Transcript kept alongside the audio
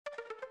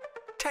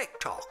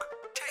Tech Talk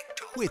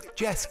with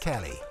Jess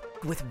Kelly.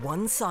 With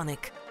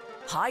OneSonic,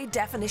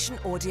 high-definition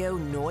audio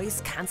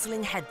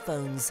noise-cancelling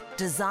headphones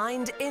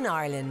designed in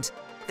Ireland.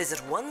 Visit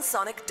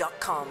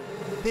onesonic.com.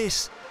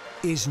 This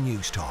is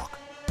News Talk.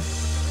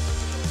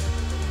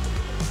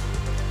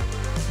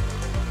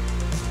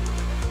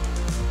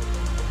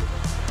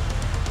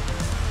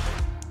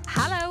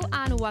 Hello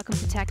and welcome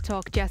to Tech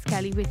Talk. Jess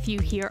Kelly with you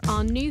here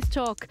on News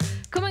Talk.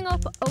 Coming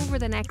up over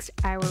the next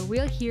hour,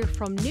 we'll hear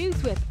from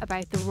NewsWhip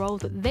about the role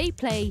that they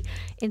play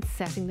in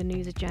setting the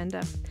news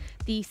agenda.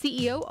 The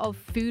CEO of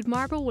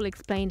Foodmarble will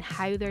explain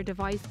how their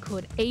device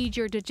could aid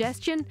your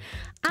digestion.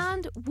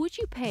 And would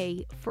you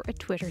pay for a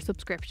Twitter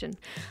subscription?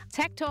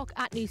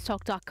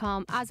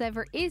 techtalk@newstalk.com, as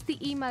ever, is the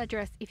email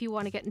address if you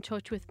want to get in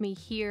touch with me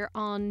here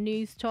on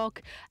News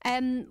Talk.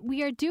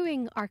 We are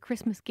doing our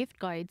Christmas gift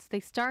guides. They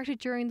started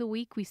during the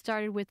week. We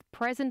started with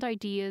present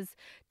ideas,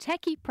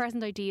 techie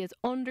present ideas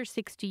under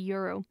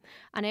 €60.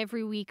 And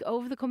every week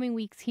over the coming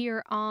weeks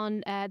here on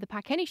the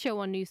Pat Kenny Show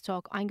on News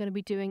Talk, I'm going to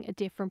be doing a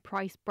different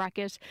price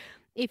bracket.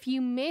 If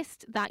you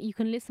missed that, you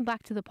can listen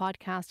back to the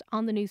podcast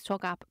on the News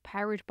Talk app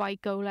powered by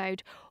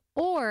GoLoud,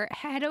 or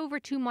head over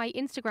to my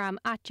Instagram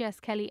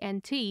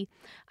 @JessKellyNT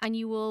and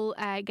you will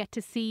get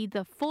to see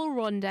the full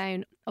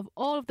rundown of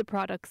all of the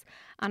products,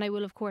 and I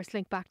will of course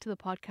link back to the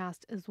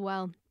podcast as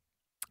well.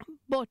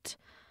 But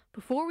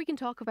before we can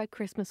talk about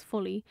Christmas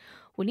fully,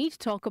 we need to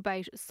talk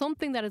about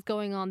something that is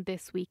going on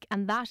this week,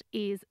 and that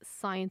is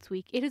Science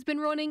Week. It has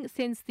been running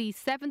since the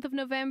 7th of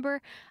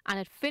November and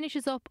it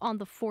finishes up on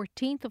the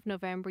 14th of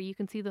November. You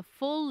can see the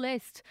full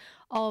list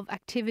of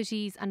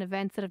activities and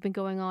events that have been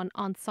going on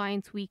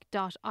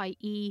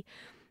scienceweek.ie.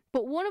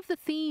 But one of the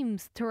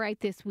themes throughout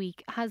this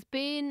week has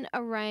been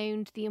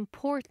around the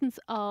importance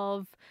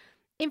of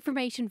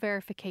information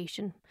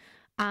verification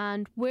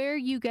and where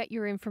you get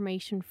your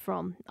information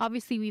from.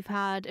 Obviously, we've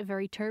had a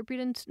very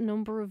turbulent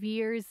number of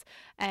years,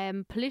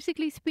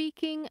 politically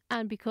speaking,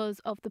 and because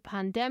of the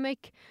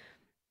pandemic.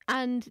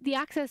 And the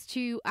access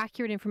to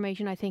accurate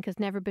information, I think, has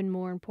never been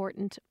more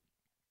important.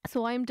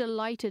 So I'm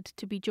delighted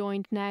to be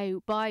joined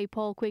now by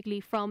Paul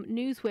Quigley from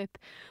NewsWhip,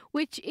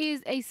 which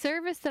is a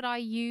service that I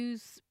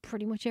use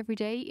pretty much every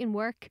day in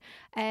work.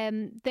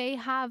 They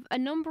have a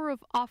number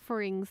of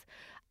offerings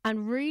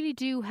and really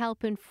do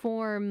help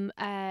inform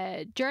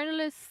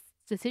journalists,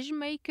 decision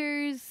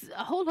makers,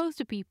 a whole host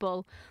of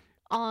people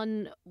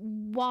on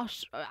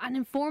what, and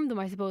inform them,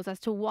 I suppose, as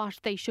to what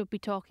they should be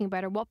talking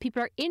about or what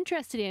people are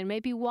interested in,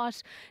 maybe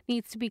what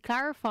needs to be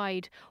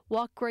clarified,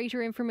 what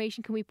greater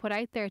information can we put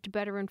out there to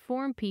better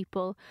inform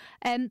people.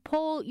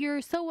 Paul, you're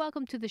so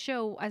welcome to the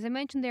show. As I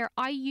mentioned there,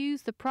 I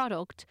use the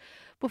product,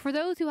 but for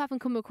those who haven't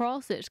come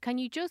across it, can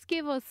you just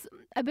give us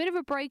a bit of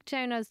a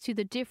breakdown as to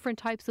the different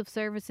types of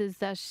services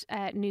that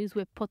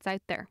NewsWhip puts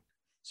out there?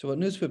 So what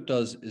NewsWhip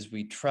does is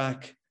we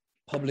track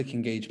public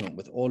engagement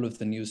with all of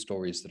the news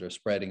stories that are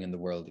spreading in the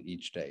world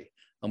each day.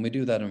 And we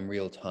do that in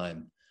real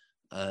time.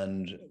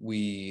 And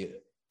we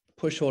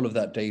push all of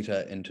that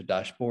data into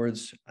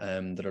dashboards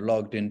that are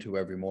logged into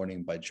every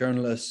morning by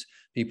journalists,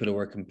 people who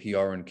work in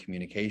PR and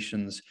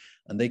communications,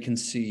 and they can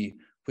see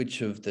which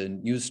of the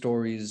news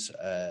stories,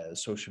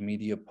 social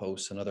media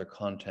posts, and other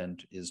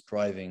content is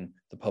driving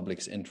the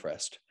public's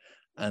interest.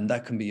 And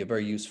that can be a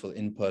very useful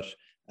input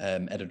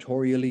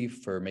editorially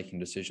for making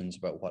decisions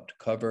about what to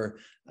cover,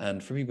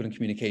 and for people in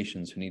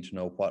communications who need to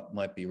know what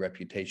might be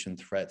reputation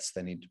threats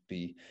they need to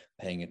be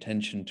paying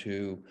attention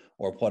to,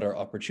 or what are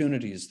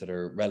opportunities that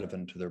are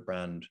relevant to their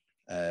brand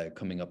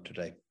coming up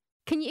today.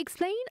 Can you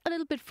explain a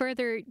little bit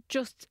further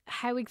just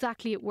how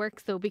exactly it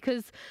works though?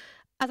 Because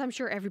as I'm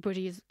sure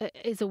everybody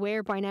is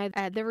aware by now,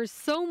 there is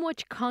so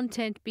much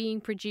content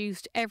being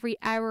produced every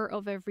hour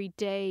of every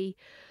day.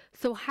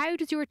 So how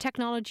does your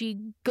technology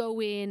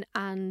go in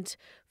and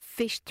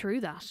fish through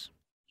that?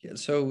 Yeah,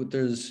 so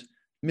there's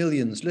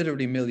millions,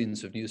 literally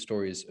millions of news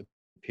stories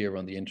appear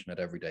on the internet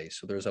every day.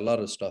 So there's a lot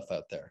of stuff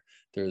out there.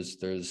 There's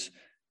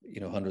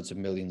hundreds of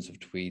millions of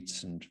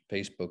tweets and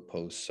Facebook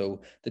posts.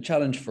 So the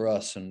challenge for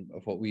us and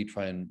of what we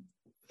try and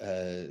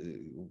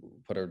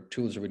what our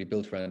tools are really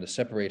built around is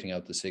separating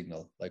out the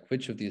signal, like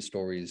which of these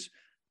stories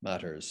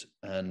matters.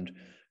 And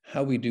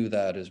how we do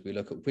that is we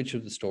look at which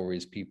of the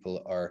stories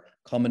people are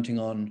commenting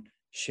on,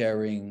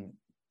 sharing,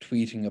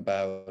 tweeting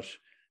about,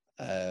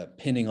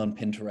 pinning on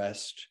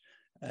Pinterest,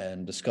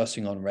 and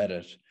discussing on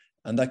Reddit.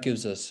 And that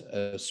gives us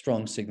a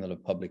strong signal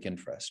of public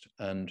interest.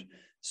 And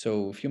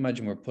so if you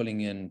imagine we're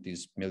pulling in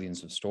these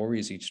millions of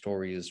stories, each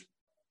story is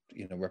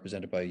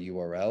represented by a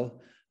URL,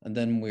 and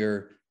then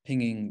we're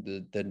pinging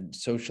the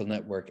social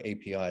network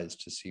APIs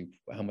to see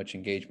how much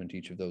engagement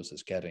each of those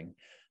is getting.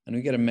 And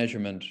we get a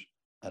measurement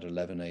at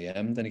 11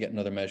 a.m., then you get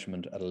another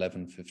measurement at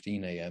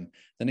 11:15 a.m.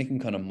 Then you can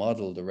kind of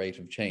model the rate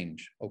of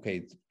change.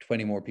 Okay,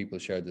 20 more people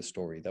shared this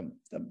story. That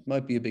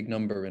might be a big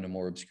number in a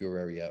more obscure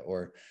area.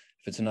 Or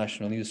if it's a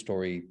national news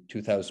story,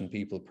 2,000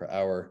 people per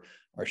hour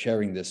are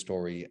sharing this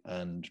story,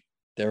 and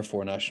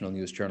therefore national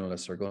news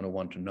journalists are going to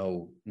want to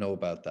know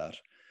about that.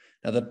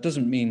 Now, that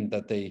doesn't mean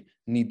that they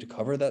need to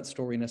cover that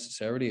story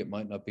necessarily. It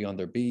might not be on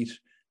their beat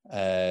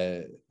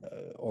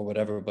or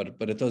whatever,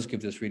 but it does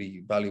give this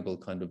really valuable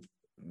kind of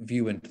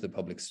view into the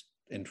public's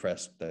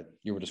interest that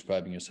you were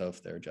describing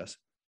yourself there, Jess.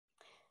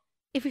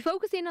 If we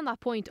focus in on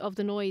that point of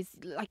the noise,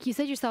 like you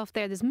said yourself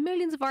there, there's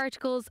millions of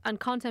articles and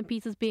content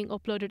pieces being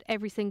uploaded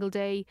every single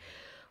day.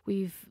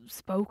 We've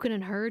spoken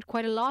and heard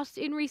quite a lot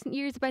in recent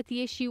years about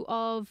the issue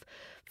of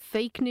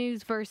fake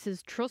news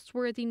versus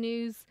trustworthy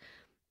news.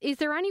 Is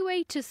there any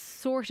way to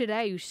sort it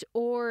out?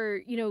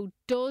 Or,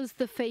 does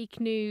the fake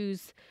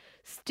news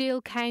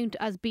still count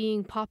as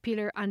being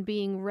popular and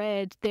being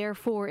read,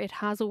 therefore it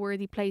has a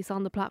worthy place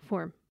on the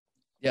platform?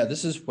 Yeah,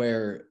 this is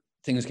where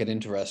things get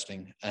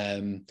interesting.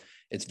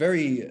 It's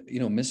very,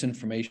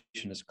 misinformation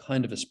is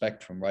kind of a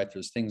spectrum, right?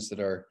 There's things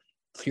that are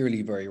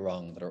clearly very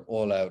wrong, that are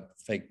all out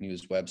fake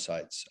news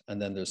websites.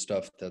 And then there's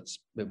stuff that's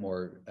a bit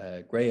more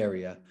gray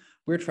area.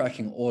 We're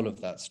tracking all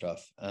of that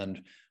stuff,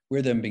 and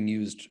we're then being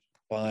used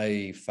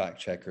by fact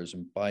checkers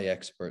and by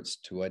experts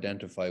to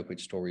identify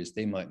which stories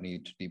they might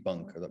need to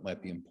debunk or that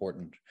might be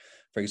important.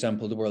 For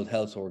example, the World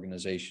Health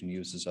Organization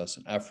uses us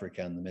in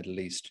Africa and the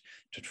Middle East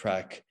to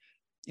track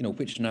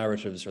which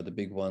narratives are the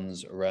big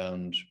ones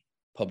around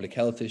public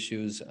health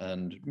issues,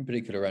 and in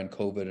particular around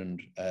COVID,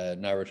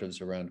 and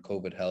narratives around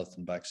COVID health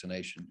and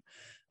vaccination.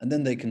 And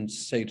then they can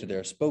say to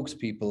their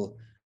spokespeople,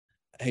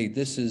 hey,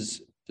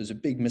 there's a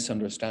big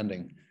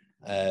misunderstanding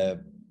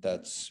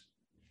that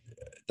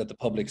the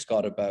public's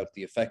got about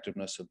the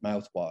effectiveness of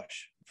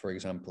mouthwash, for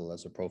example,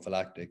 as a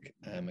prophylactic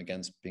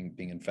against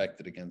being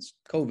infected against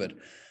COVID.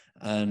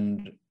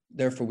 And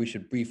therefore, we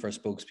should brief our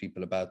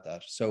spokespeople about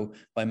that. So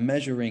by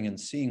measuring and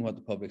seeing what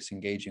the public's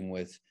engaging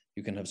with,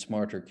 you can have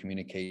smarter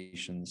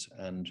communications.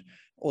 And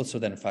also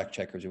then fact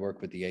checkers who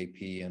work with the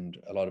AP and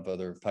a lot of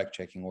other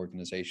fact-checking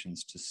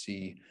organizations to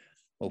see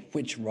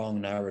which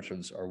wrong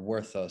narratives are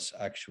worth us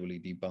actually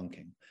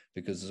debunking.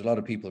 Because there's a lot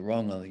of people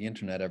wrong on the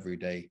internet every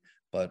day,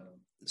 but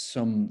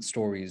some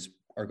stories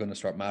are going to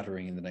start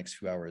mattering in the next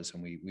few hours,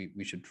 and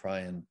we should try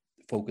and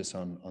focus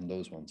on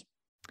those ones.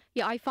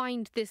 Yeah, I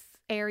find this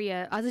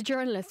area, as a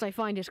journalist, I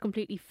find it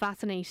completely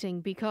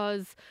fascinating,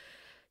 because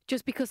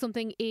just because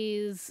something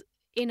is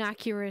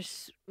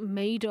inaccurate,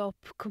 made up,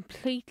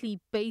 completely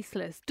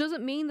baseless,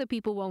 doesn't mean that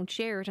people won't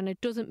share it, and it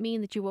doesn't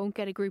mean that you won't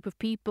get a group of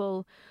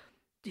people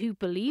who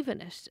believe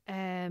in it.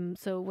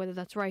 So whether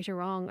that's right or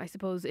wrong, I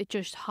suppose it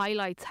just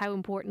highlights how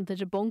important the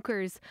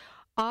debunkers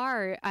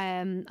are,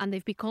 and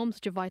they've become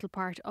such a vital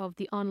part of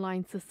the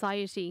online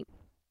society.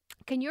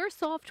 Can your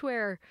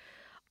software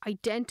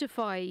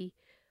identify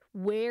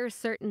where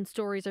certain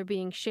stories are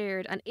being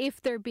shared, and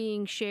if they're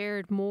being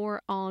shared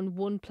more on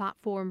one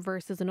platform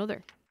versus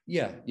another?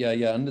 Yeah.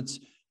 And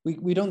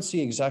we don't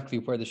see exactly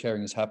where the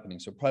sharing is happening.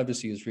 So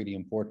privacy is really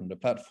important. A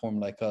platform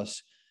like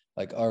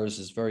ours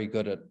is very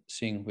good at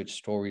seeing which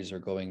stories are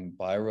going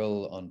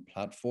viral on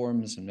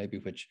platforms, and maybe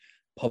which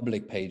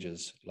public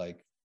pages,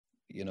 like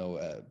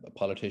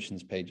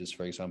politicians' pages,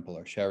 for example,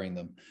 are sharing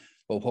them.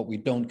 But what we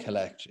don't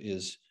collect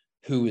is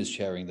who is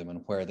sharing them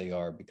and where they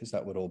are, because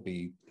that would all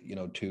be,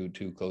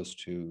 too close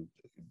to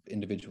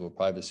individual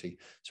privacy.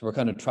 So we're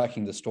kind of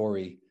tracking the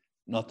story,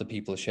 not the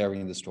people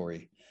sharing the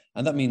story.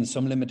 And that means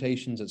some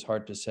limitations. It's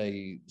hard to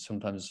say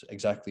sometimes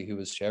exactly who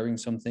is sharing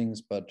some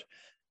things, but,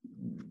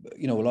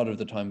 a lot of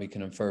the time we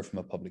can infer from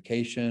a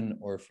publication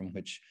or from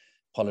which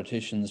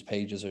politicians'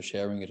 pages are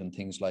sharing it and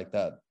things like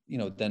that.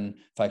 Then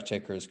fact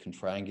checkers can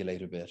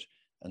triangulate a bit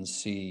and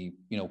see,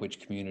 which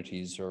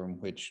communities or in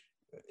which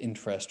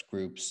interest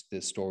groups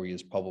this story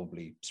is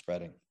probably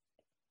spreading.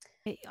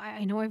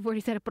 I know I've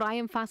already said it, but I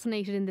am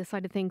fascinated in this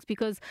side of things,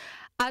 because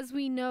as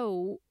we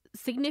know,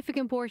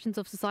 significant portions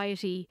of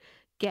society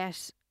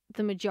get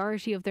the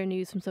majority of their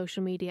news from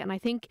social media. And I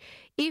think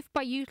if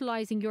by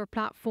utilising your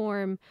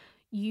platform,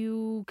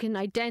 you can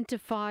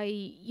identify,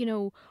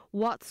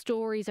 what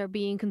stories are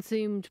being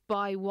consumed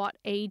by what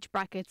age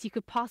brackets, you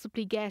could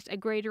possibly get a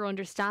greater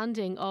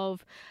understanding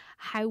of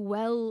how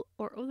well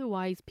or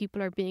otherwise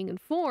people are being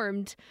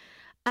informed.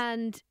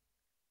 And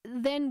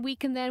then we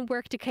can then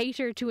work to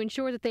cater to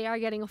ensure that they are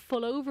getting a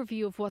full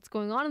overview of what's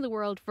going on in the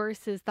world,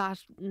 versus that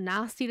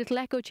nasty little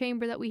echo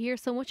chamber that we hear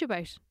so much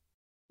about.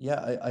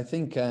 Yeah, I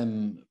think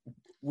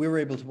we were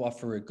able to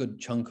offer a good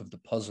chunk of the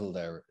puzzle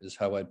there, is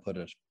how I'd put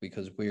it,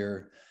 because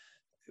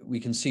we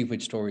can see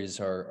which stories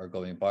are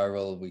going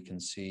viral. We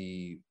can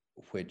see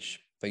which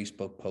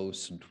Facebook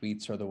posts and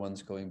tweets are the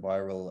ones going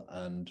viral,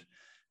 and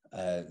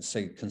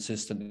say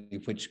consistently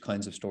which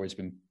kinds of stories have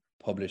been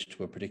published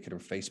to a particular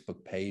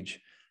Facebook page.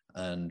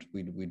 And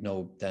we'd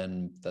know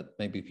then that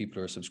maybe people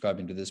who are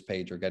subscribing to this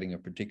page are getting a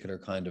particular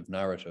kind of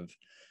narrative.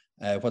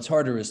 What's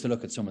harder is to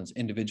look at someone's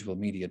individual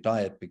media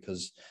diet,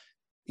 because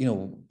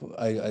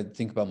I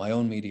think about my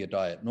own media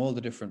diet, and all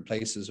the different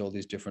places all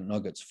these different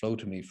nuggets flow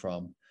to me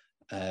from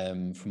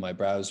my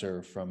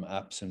browser, from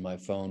apps in my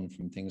phone,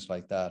 from things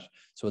like that.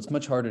 So it's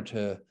much harder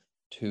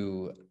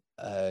to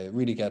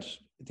really get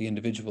the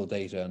individual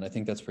data. And I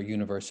think that's where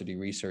university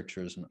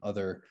researchers and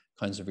other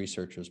kinds of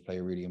researchers play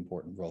a really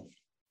important role.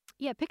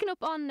 Yeah, picking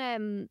up on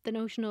the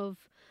notion of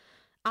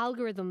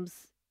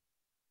algorithms,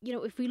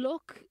 if we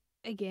look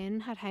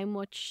again at how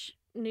much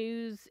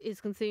news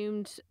is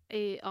consumed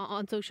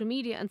on social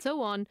media and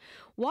so on,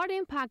 what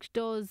impact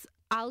does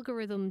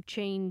algorithm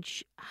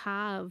change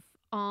have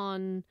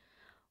on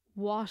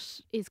what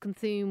is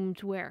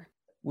consumed where?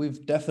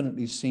 We've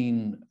definitely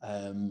seen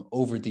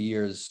over the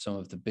years some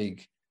of the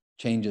big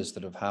changes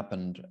that have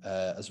happened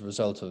as a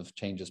result of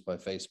changes by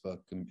Facebook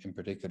in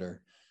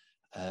particular.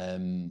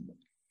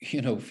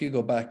 If you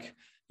go back,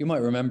 you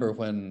might remember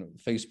when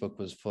Facebook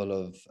was full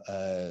of,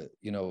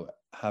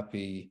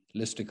 happy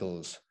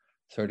listicles,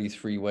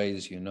 33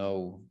 ways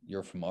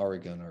you're from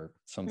Oregon or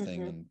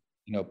something,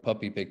 and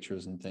puppy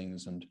pictures and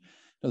things. And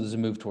there's a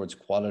move towards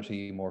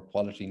more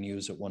quality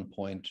news at one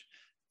point.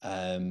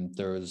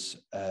 There's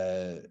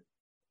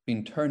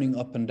been turning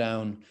up and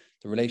down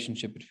the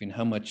relationship between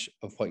how much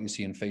of what you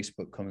see in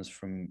Facebook comes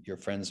from your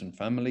friends and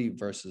family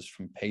versus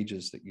from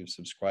pages that you've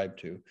subscribed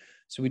to.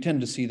 So we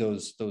tend to see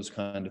those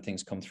kind of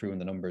things come through in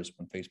the numbers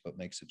when Facebook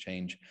makes a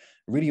change.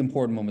 A really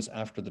important one was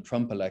after the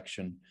Trump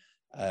election.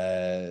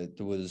 There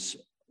was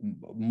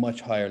a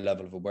much higher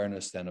level of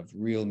awareness then of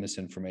real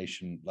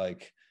misinformation,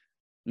 like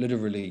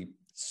literally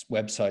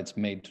websites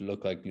made to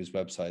look like news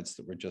websites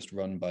that were just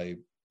run by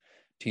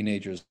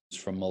teenagers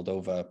from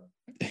Moldova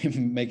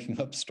making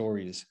up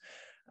stories.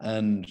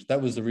 And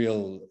that was the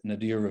real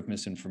nadir of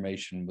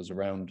misinformation, was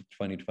around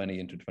 2020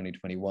 into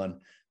 2021.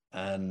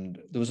 And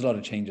there was a lot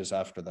of changes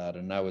after that.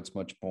 And now it's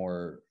much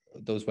more,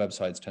 those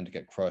websites tend to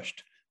get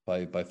crushed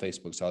by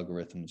Facebook's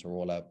algorithms, or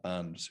all out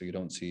banned. So you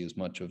don't see as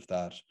much of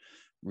that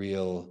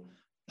real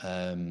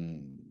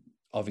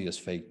obvious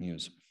fake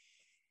news.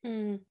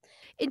 In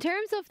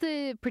terms of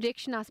the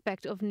prediction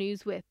aspect of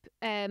NewsWhip,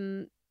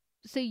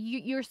 so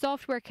your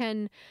software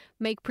can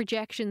make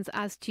projections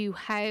as to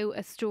how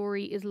a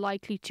story is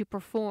likely to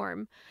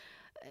perform.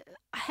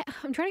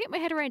 I'm trying to get my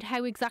head around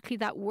how exactly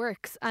that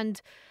works,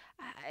 and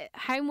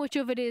how much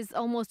of it is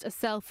almost a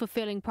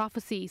self-fulfilling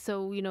prophecy.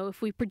 So,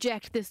 if we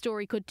project this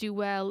story could do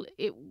well,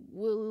 it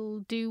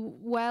will do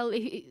well.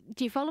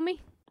 Do you follow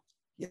me?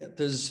 Yeah,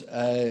 it's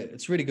a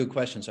really good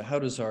question. So how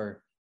does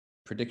our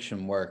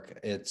prediction work?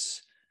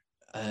 It's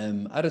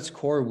at its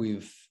core,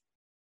 we've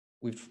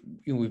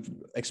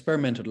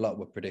experimented a lot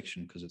with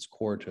prediction because it's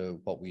core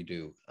to what we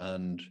do,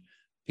 and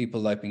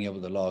people like being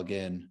able to log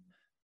in,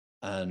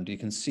 and you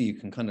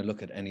can kind of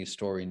look at any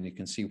story and you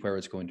can see where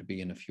it's going to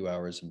be in a few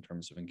hours in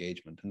terms of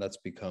engagement. And that's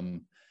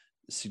become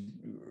a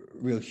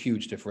real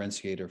huge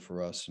differentiator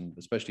for us, and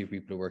especially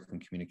people who work in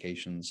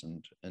communications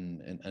and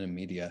in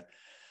media.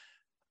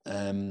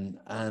 And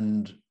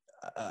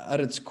at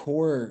its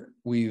core,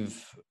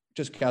 we've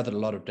just gathered a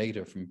lot of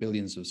data from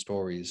billions of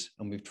stories,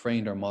 and we've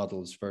trained our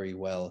models very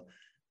well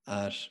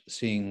at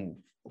seeing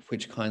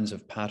which kinds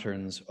of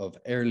patterns of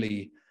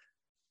early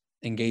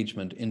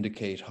engagement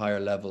indicate higher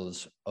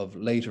levels of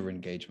later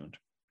engagement.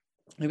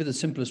 Maybe the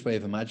simplest way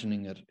of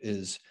imagining it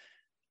is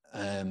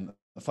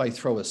if I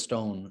throw a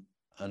stone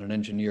and an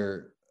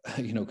engineer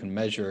can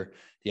measure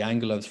the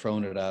angle I've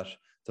thrown it at,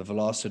 the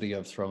velocity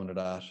I've thrown it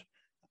at,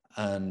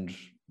 and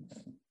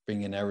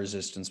bring in air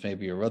resistance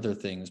maybe, or other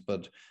things,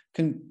 but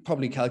can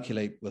probably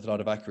calculate with a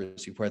lot of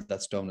accuracy where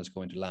that stone is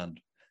going to land.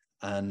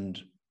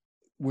 And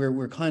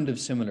we're kind of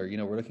similar.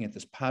 We're looking at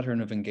this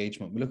pattern of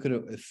engagement. We look at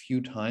it a few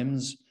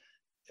times,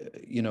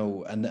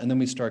 and then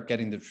we start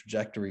getting the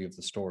trajectory of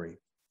the story.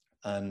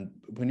 And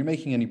when you're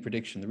making any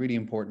prediction, the really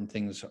important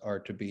things are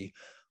to be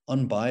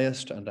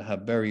unbiased and to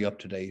have very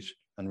up-to-date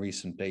and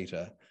recent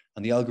data.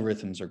 And the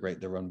algorithms are great.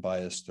 They're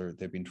unbiased.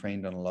 They've been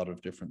trained on a lot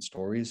of different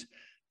stories.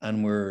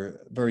 And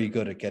we're very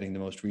good at getting the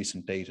most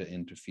recent data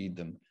in to feed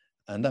them.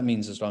 And that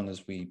means as long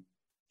as we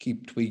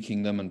keep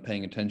tweaking them and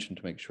paying attention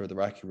to make sure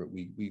they're accurate,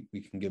 we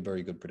can give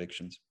very good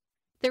predictions.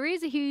 There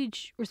is a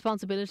huge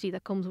responsibility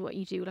that comes with what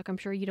you do. Like, I'm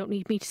sure you don't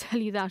need me to tell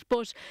you that.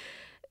 But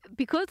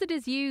because it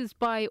is used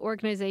by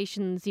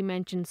organisations you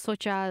mentioned,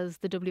 such as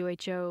the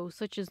WHO,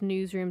 such as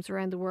newsrooms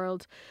around the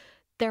world,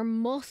 there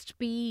must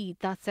be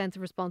that sense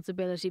of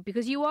responsibility,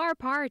 because you are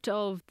part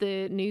of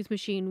the news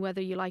machine, whether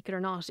you like it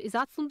or not. Is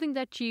that something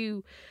that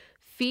you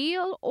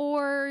feel,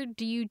 or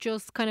do you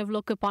just kind of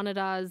look upon it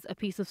as a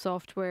piece of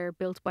software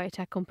built by a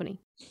tech company?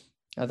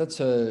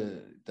 That's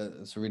a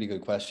really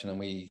good question. And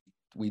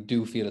we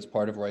do feel it's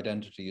part of our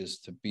identity is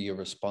to be a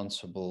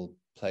responsible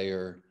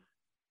player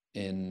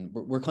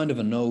we're kind of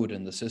a node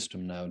in the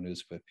system now,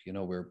 NewsWhip.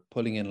 We're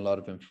pulling in a lot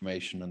of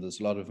information, and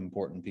there's a lot of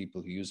important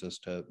people who use us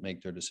to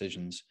make their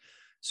decisions.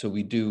 So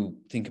we do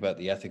think about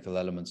the ethical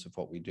elements of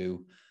what we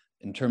do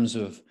in terms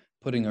of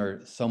putting our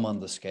thumb on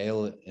the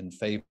scale in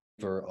favor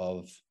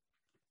of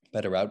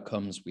better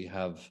outcomes. We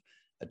have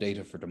a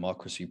Data for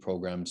Democracy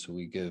program, so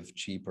we give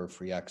cheap or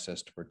free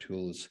access to our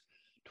tools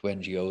to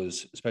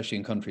NGOs, especially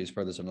in countries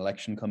where there's an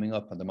election coming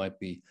up and there might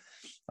be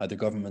either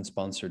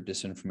government-sponsored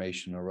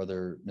disinformation or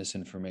other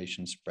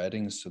misinformation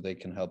spreading, so they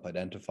can help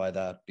identify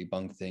that,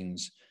 debunk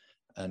things,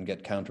 and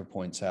get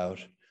counterpoints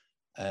out.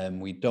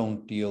 We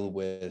don't deal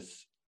with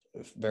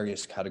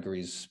various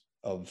categories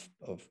of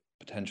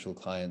potential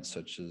clients,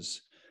 such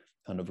as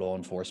kind of law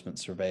enforcement,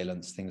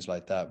 surveillance, things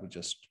like that. We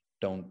just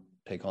don't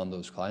take on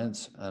those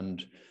clients.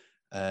 And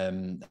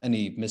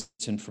Any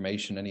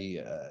misinformation, any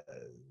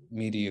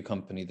media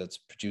company that's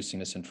producing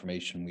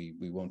misinformation,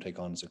 we won't take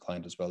on as a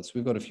client as well. So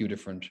we've got a few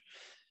different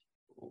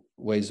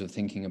ways of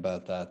thinking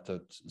about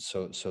that,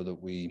 so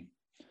that we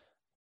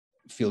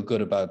feel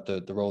good about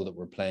the role that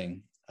we're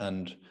playing.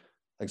 And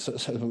like,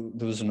 so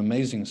there was an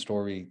amazing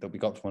story that we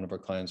got from one of our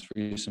clients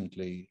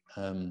recently,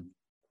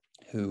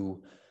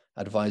 who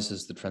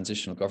advises the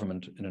transitional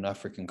government in an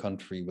African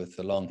country with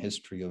a long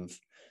history of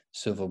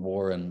civil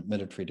war and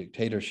military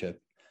dictatorship.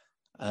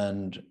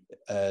 And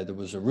there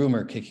was a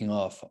rumor kicking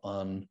off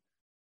on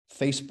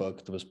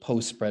Facebook. There was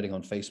posts spreading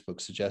on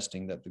Facebook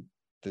suggesting that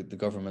the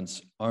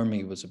government's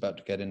army was about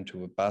to get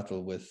into a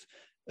battle with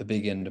a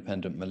big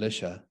independent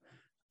militia.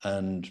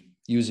 And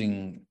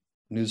using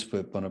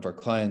NewsWhip, one of our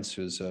clients,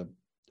 who's an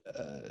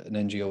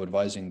NGO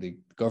advising the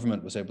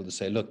government, was able to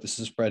say, look, this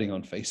is spreading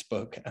on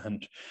Facebook,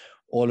 and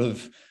all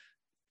of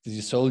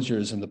the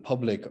soldiers and the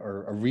public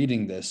are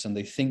reading this, and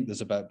they think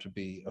there's about to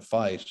be a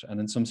fight. And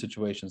in some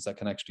situations that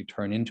can actually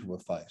turn into a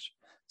fight.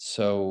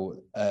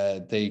 So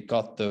they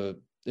got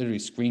literally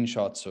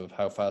screenshots of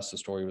how fast the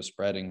story was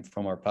spreading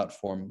from our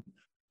platform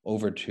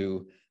over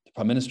to the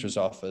Prime Minister's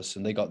office,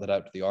 and they got that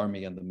out to the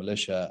army and the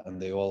militia, and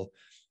they all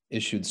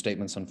issued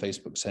statements on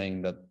Facebook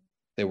saying that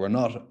they were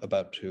not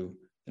about to,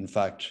 in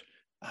fact,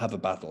 have a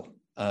battle.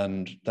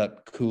 And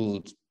that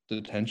cooled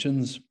the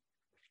tensions,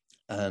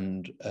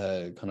 and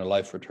kind of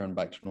life returned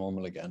back to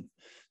normal again.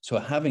 So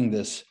having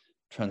this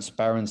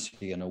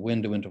transparency and a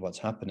window into what's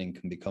happening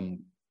can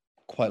become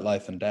quite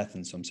life and death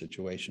in some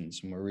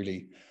situations. And we're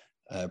really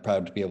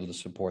proud to be able to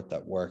support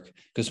that work.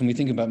 Because when we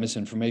think about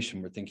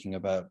misinformation, we're thinking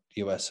about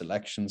US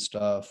election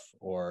stuff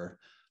or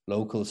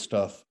local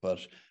stuff, but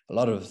a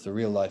lot of the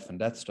real life and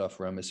death stuff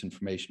around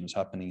misinformation is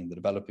happening in the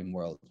developing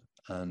world,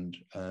 and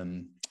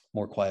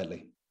more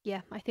quietly.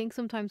 Yeah, I think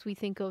sometimes we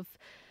think of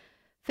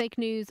fake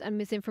news and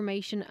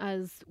misinformation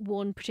as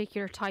one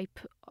particular type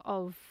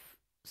of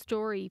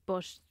story,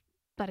 but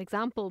that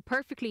example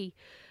perfectly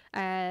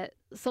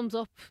sums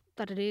up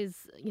that it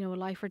is, a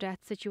life or death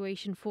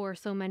situation for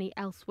so many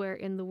elsewhere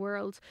in the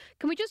world.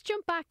 Can we just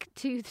jump back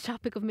to the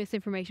topic of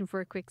misinformation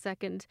for a quick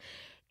second?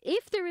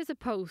 If there is a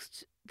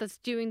post that's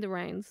doing the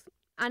rounds,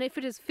 and if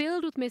it is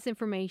filled with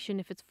misinformation,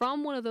 if it's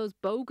from one of those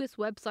bogus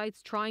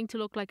websites trying to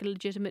look like a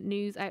legitimate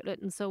news outlet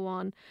and so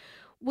on,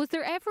 was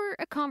there ever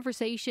a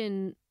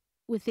conversation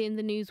within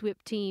the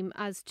NewsWhip team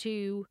as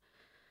to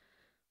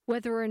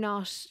whether or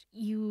not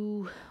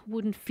you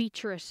wouldn't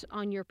feature it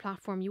on your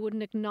platform, you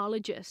wouldn't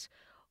acknowledge it?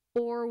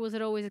 Or was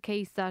it always a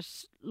case that,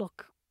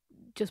 look,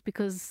 just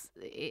because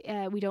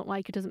we don't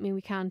like it doesn't mean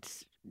we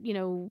can't,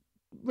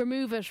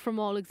 remove it from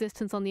all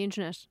existence on the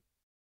internet?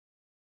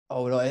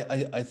 Oh, no,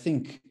 I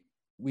think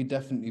we'd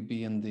definitely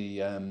be in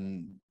the,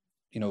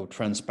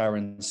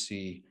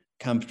 transparency,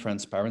 camp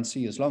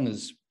transparency, as long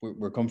as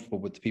we're comfortable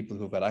with the people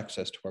who've got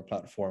access to our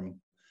platform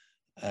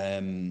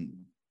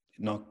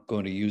not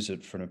going to use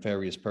it for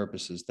nefarious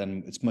purposes.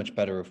 Then it's much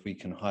better if we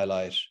can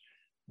highlight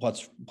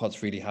what's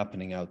really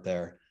happening out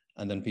there,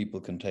 and then people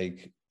can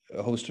take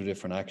a host of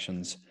different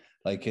actions.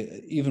 Like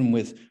even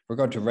with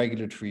regard to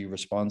regulatory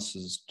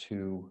responses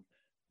to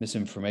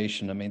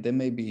misinformation, I mean, they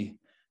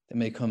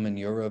may come in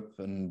Europe,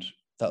 and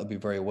that'll be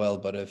very well,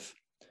 but if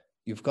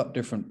you've got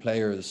different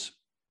players,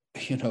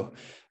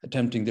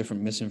 attempting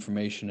different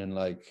misinformation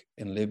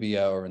in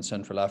Libya or in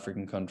Central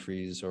African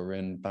countries or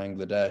in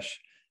Bangladesh,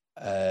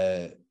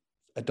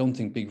 I don't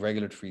think big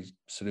regulatory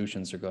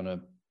solutions are going to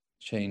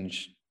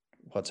change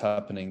what's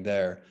happening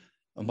there.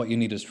 And what you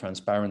need is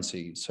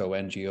transparency, so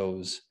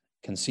NGOs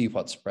can see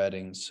what's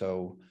spreading,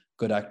 so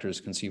good actors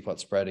can see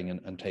what's spreading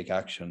and take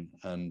action.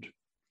 And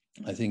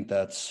I think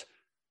that's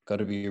got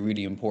to be a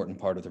really important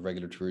part of the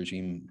regulatory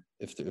regime,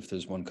 if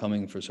there's one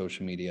coming for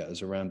social media,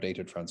 is around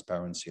data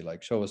transparency.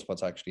 Like, show us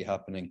what's actually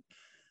happening,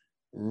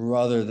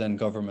 rather than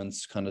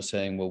governments kind of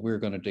saying, well, we're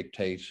going to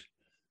dictate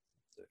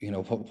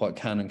what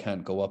can and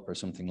can't go up or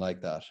something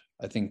like that.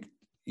 I think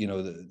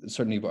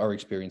certainly our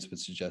experience would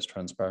suggest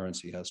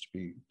transparency has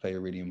to play a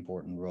really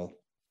important role.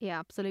 Yeah,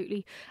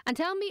 absolutely. And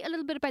tell me a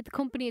little bit about the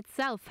company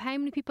itself. How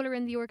many people are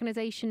in the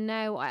organisation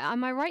now?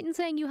 Am I right in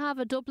saying you have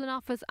a Dublin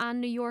office and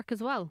New York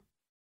as well?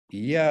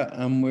 Yeah,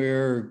 and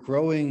we're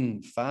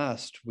growing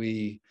fast.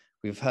 We've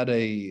had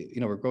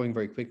we're growing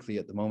very quickly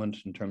at the moment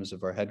in terms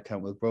of our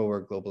headcount. We'll grow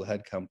our global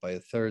headcount by a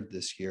third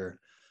this year,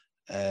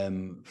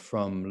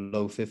 from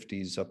low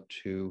 50s up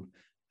to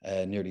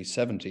nearly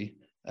 70.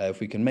 If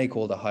we can make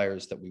all the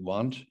hires that we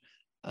want.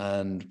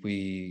 And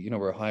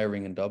we're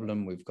hiring in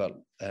Dublin. We've got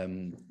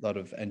a lot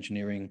of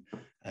engineering,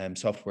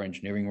 software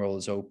engineering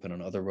roles open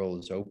and other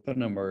roles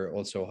open. And we're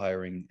also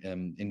hiring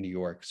in New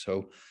York. So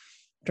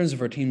in terms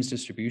of our team's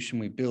distribution,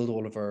 we build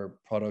all of our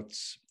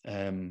products.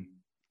 That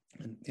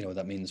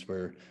means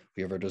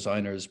we have our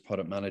designers,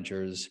 product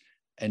managers,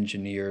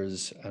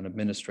 engineers, and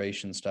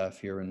administration staff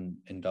here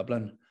in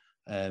Dublin,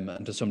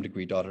 and to some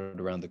degree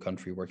dotted around the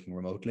country working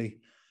remotely.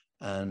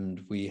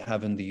 And we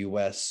have in the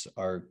US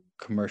our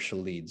commercial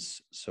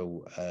leads.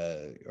 So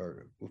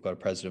we've got a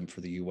president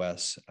for the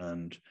US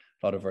and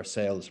a lot of our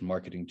sales and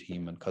marketing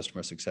team and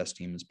customer success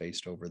team is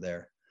based over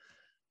there.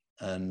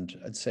 And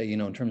I'd say, you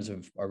know, in terms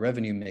of our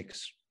revenue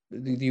mix,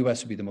 the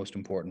US would be the most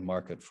important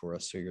market for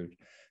us. So you're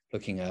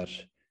looking at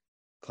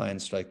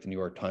clients like the New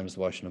York Times, the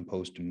Washington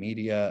Post and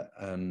media,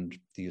 and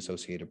the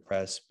Associated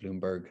Press,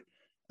 Bloomberg.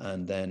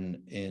 And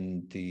then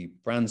in the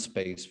brand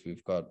space,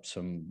 we've got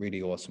some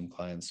really awesome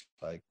clients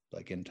like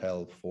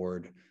Intel,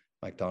 Ford,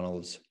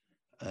 McDonald's,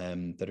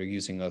 that are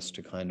using us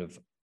to kind of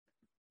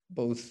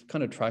both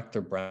kind of track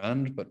their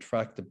brand, but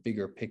track the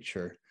bigger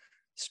picture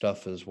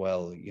stuff as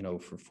well. You know,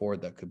 for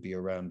Ford, that could be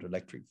around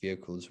electric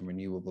vehicles and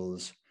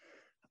renewables.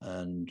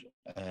 And,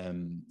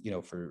 you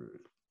know,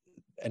 for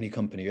any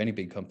company, any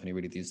big company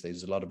really these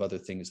days, there's a lot of other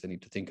things they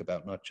need to think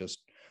about, not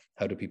just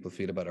how do people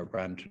feel about our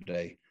brand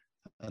today.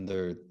 And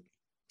they're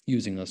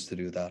using us to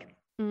do that.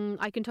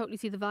 I can totally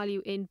see the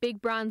value in big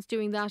brands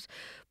doing that,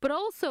 but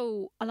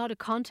also a lot of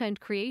content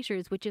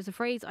creators, which is a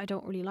phrase I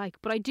don't really like.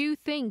 But I do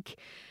think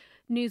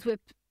NewsWhip,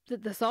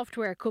 the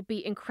software, could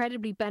be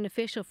incredibly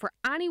beneficial for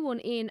anyone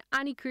in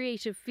any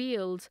creative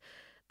field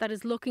that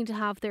is looking to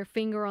have their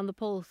finger on the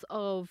pulse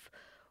of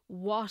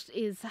what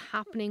is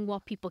happening,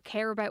 what people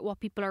care about,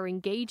 what people are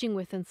engaging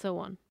with, and so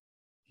on.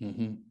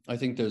 Mm-hmm. I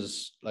think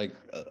there's like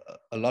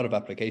a lot of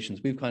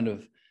applications. We've kind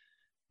of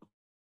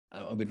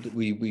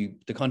we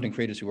the content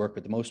creators we work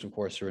with the most, of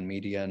course, are in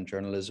media and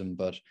journalism,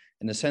 but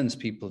in a sense,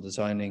 people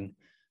designing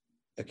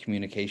a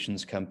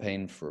communications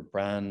campaign for a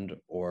brand,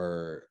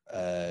 or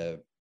I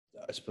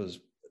suppose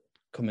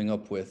coming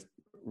up with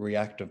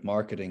reactive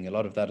marketing, a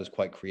lot of that is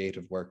quite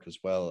creative work as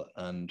well.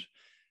 And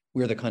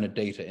we're the kind of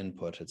data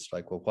input. It's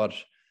like, well,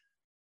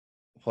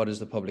 what is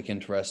the public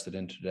interested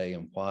in today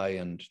and why?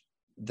 And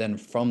then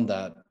from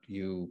that,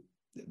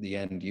 the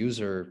end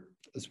user,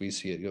 as we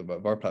see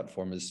it, our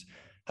platform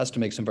has to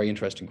make some very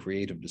interesting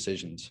creative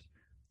decisions.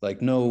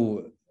 Like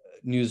no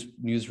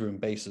newsroom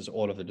bases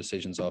all of the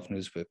decisions off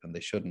NewsWhip, and they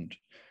shouldn't.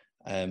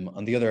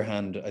 On the other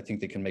hand, I think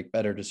they can make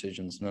better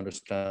decisions and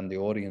understand the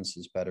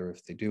audiences better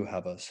if they do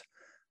have us.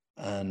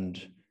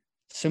 And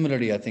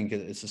similarly, I think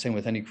it's the same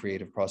with any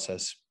creative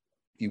process.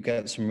 You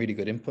get some really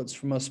good inputs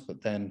from us,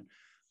 but then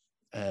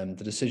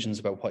the decisions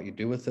about what you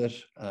do with it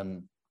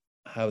and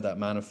how that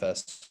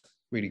manifests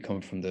really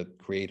come from the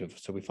creative.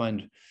 So we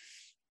find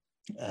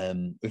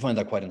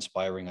that quite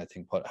inspiring, I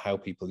think, how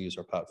people use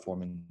our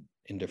platform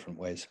in different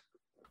ways.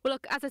 Well,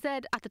 look, as I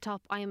said at the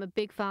top, I am a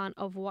big fan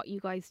of what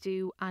you guys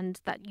do and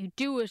that you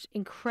do it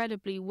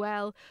incredibly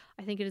well.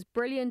 I think it is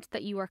brilliant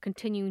that you are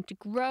continuing to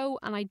grow,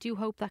 and I do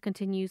hope that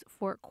continues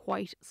for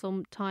quite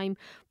some time.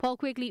 Paul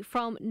Quigley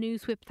from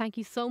NewsWhip, thank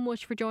you so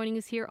much for joining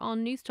us here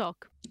on News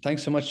Talk.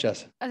 Thanks so much,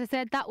 Jess. As I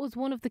said, that was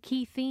one of the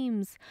key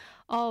themes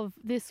of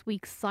this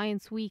week's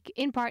Science Week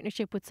in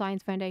partnership with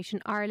Science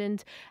Foundation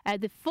Ireland.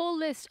 The full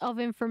list of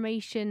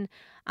information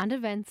and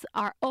events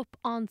are up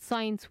on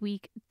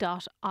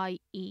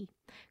scienceweek.ie.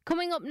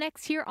 Coming up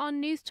next here on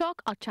News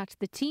Talk, I'll chat to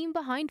the team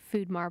behind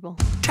Food Marble.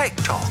 Tech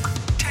Talk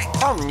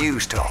on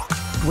News Talk.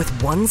 With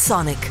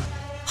OneSonic,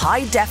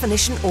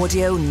 high-definition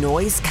audio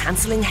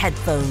noise-cancelling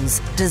headphones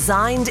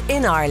designed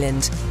in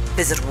Ireland.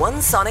 Visit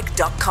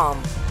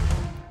onesonic.com.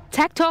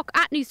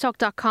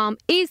 techtalk@newstalk.com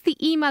is the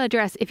email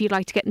address if you'd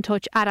like to get in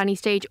touch at any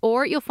stage,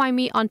 or you'll find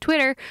me on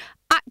Twitter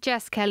at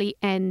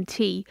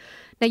JessKellyNT.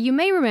 Now, you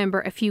may remember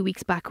a few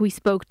weeks back we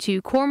spoke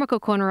to Cormac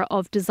O'Connor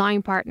of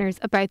Design Partners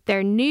about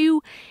their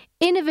new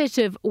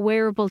innovative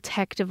wearable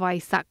tech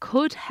device that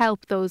could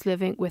help those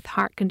living with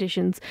heart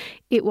conditions.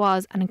 It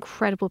was an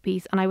incredible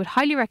piece, and I would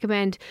highly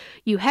recommend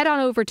you head on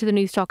over to the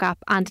News Talk app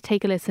and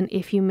take a listen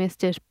if you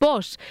missed it.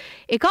 But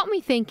it got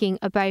me thinking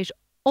about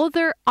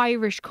other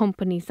Irish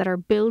companies that are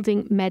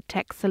building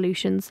medtech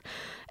solutions.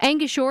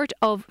 Angus Short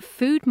of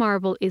Food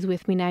Marble is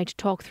with me now to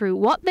talk through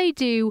what they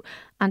do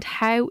and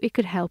how it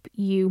could help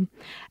you.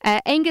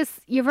 Angus,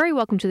 you're very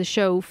welcome to the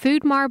show.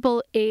 Food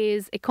Marble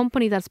is a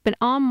company that's been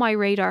on my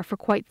radar for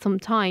quite some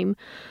time.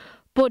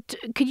 But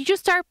could you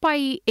just start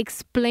by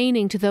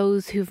explaining to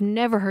those who've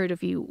never heard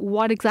of you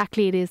what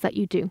exactly it is that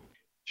you do?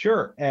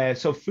 Sure.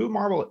 So Food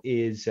Marble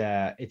is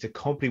it's a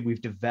company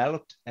we've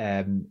developed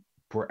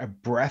a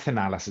breath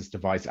analysis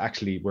device.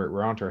 Actually,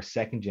 we're on to our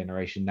second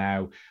generation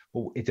now.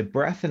 But it's a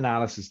breath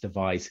analysis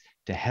device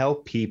to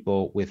help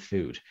people with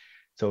food.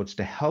 So it's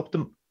to help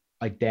them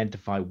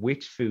identify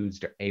which foods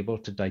they're able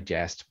to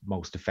digest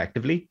most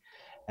effectively.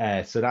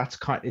 So that's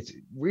it's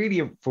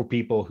really for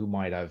people who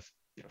might have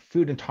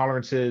food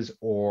intolerances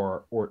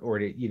or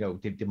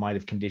they might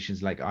have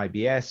conditions like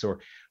IBS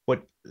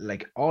but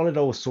like all of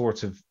those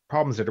sorts of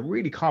problems that are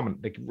really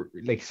common,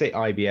 like say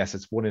IBS,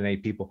 it's 1 in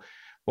 8 people.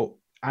 But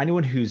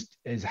anyone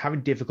is having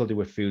difficulty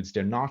with foods,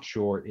 they're not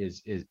sure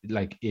is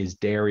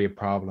dairy a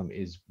problem,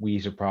 is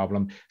wheat a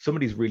problem, some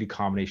of these really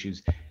common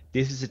issues.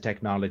 This is a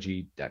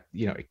technology that,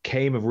 it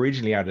came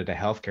originally out of the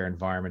healthcare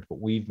environment,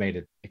 but we've made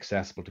it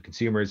accessible to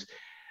consumers,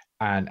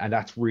 and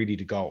that's really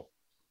the goal.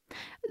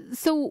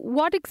 So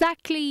what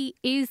exactly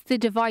is the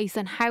device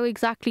and how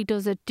exactly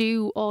does it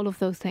do all of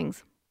those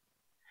things?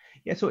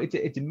 Yeah, so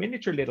it's a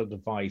miniature little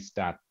device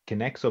that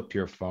connects up to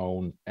your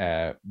phone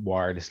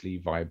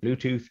wirelessly via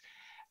Bluetooth.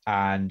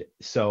 And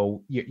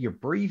so you're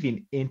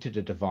breathing into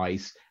the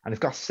device, and it's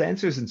got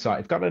sensors inside.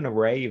 It's got an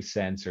array of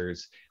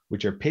sensors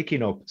which are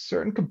picking up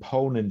certain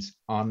components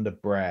on the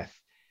breath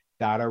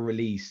that are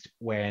released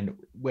when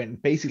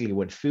basically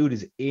when food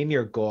is in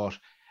your gut,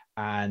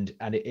 and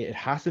it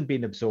hasn't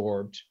been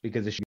absorbed,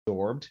 because it's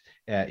absorbed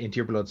into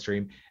your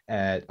bloodstream,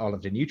 all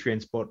of the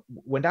nutrients. But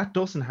when that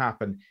doesn't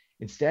happen,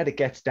 instead it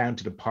gets down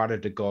to the part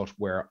of the gut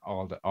where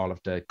all of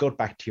the gut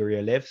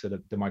bacteria live, so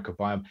the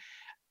microbiome.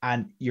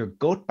 And your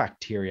gut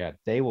bacteria,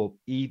 they'll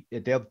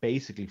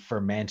basically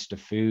ferment the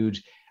food,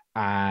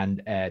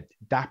 and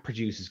that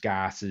produces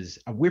gases,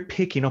 and we're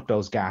picking up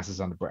those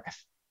gases on the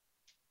breath.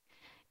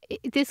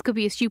 This could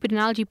be a stupid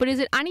analogy, but is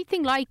it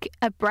anything like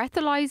a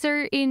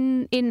breathalyzer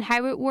in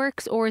how it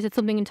works, or is it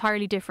something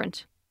entirely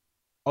different?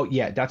 Oh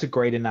yeah, that's a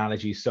great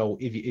analogy. So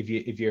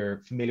if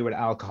you're familiar with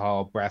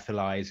alcohol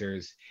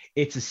breathalyzers,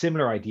 it's a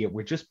similar idea.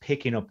 We're just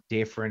picking up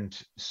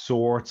different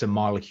sorts of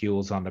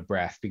molecules on the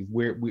breath, because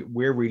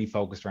we're really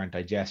focused around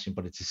digestion,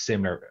 but it's a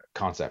similar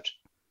concept.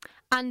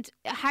 And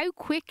how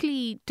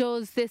quickly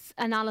does this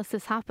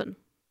analysis happen?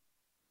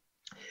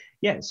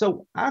 Yeah,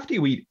 so after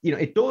you eat,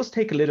 it does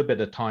take a little bit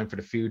of time for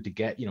the food to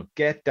get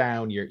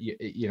down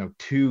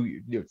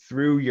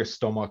through your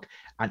stomach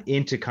and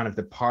into kind of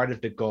the part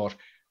of the gut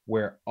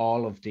where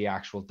all of the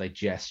actual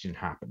digestion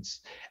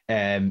happens.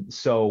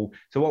 So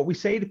what we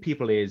say to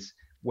people is,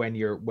 when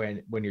you're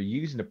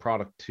using the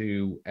product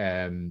to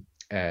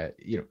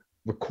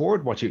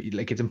record what you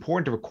like, it's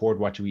important to record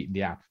what you eat in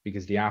the app,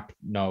 because the app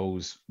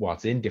knows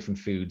what's in different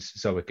foods,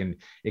 so it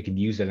can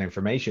use that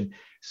information.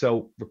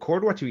 So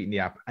record what you eat in the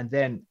app, and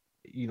then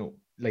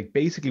like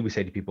basically we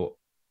say to people,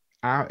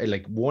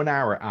 like 1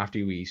 hour after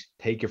you eat,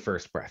 take your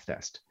first breath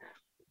test,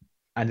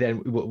 and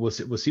then we'll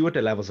see what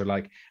the levels are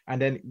like, and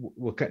then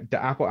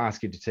the app will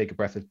ask you to take a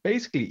breath test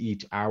basically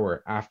each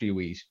hour after you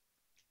eat.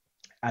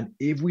 And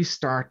if we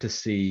start to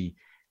see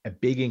a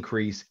big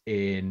increase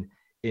in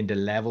the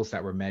levels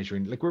that we're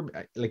measuring,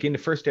 like in the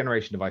first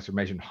generation device, we're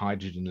measuring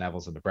hydrogen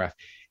levels in the breath.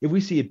 If we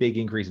see a big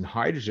increase in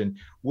hydrogen,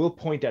 we'll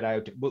point that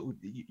out.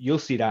 You'll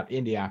see that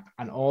in the app,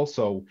 and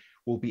also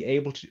we'll be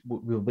able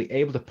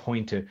to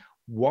point to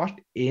what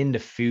in the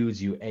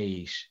foods you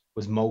ate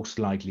was most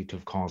likely to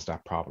have caused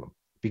that problem,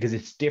 because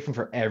it's different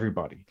for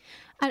everybody.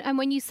 And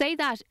when you say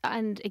that,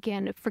 and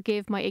again,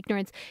 forgive my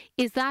ignorance,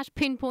 is that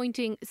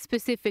pinpointing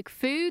specific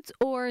foods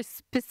or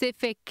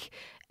specific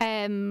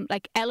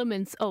like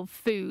elements of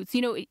foods?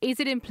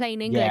 Is it in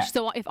plain English? Yeah.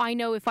 So if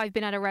I've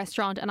been at a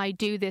restaurant and I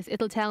do this,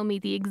 it'll tell me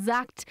the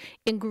exact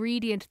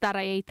ingredient that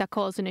I ate that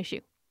caused an issue.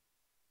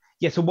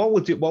 Yeah. So what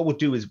we'll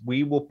do is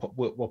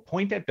we'll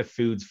point out the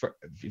foods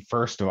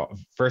first of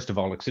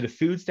all. Like, so the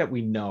foods that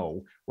we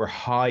know were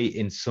high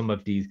in some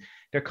of these,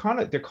 they're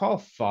called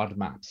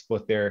FODMAPs,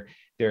 but they're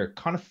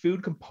kind of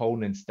food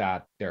components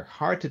that they're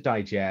hard to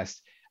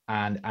digest,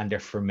 and they're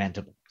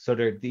fermentable. So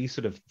they're these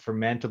sort of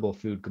fermentable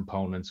food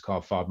components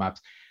called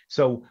FODMAPs.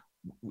 So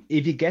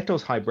if you get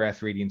those high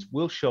breath readings,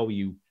 we'll show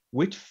you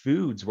which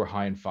foods were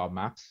high in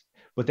FODMAPs,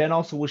 but then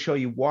also we'll show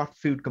you what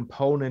food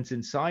components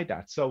inside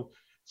that. So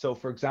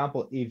for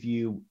example, if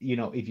you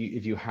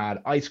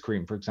had ice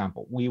cream, for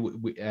example, we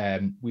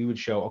would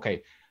show,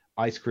 okay,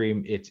 ice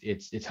cream,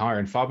 it's higher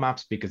in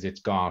FODMAPs because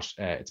it's got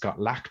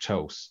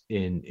lactose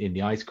in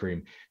the ice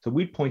cream. So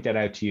we'd point that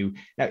out to you.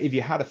 Now, if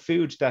you had a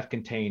food that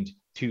contained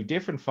two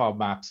different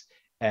FODMAPs,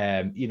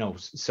 maybe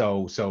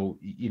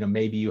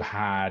you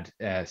had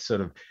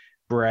sort of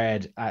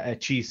bread, a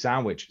cheese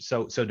sandwich.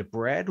 So the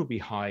bread would be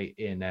high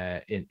in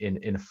a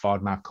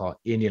FODMAP called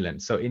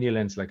inulin. So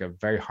inulin's like a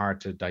very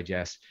hard to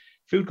digest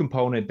food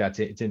component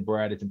it's in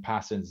bread, it's in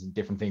pasta, it's in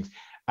different things,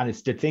 and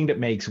it's the thing that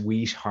makes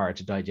wheat hard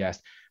to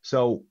digest.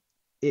 So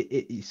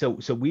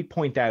so we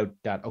point out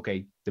that,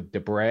 okay, the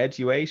bread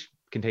you ate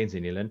contains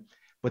inulin,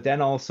 but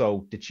then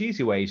also the cheese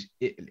you ate,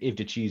 if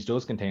the cheese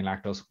does contain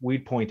lactose,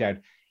 we'd point out,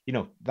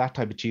 that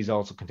type of cheese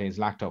also contains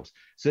lactose.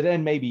 So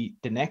then maybe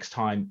the next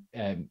time,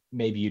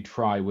 maybe you'd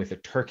try with a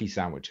turkey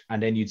sandwich,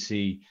 and then you'd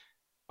see,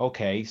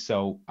 okay,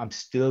 so I'm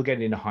still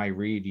getting a high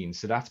reading,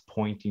 so that's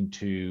pointing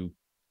to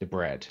the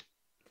bread.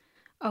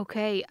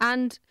 Okay,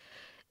 and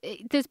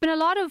there's been a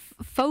lot of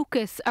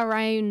focus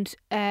around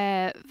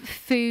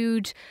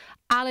food,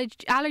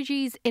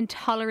 allergies,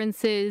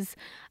 intolerances,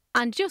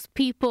 and just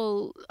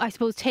people, I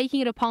suppose, taking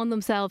it upon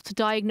themselves to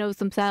diagnose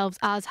themselves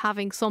as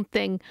having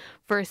something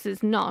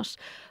versus not.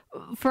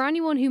 For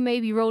anyone who may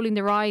be rolling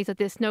their eyes at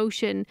this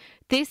notion,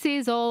 this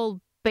is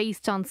all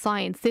based on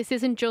science. This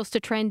isn't just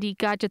a trendy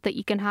gadget that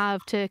you can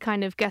have to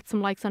kind of get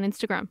some likes on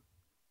Instagram.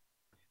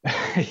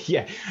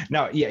 Yeah,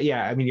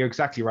 I mean, you're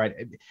exactly right.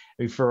 I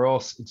mean, for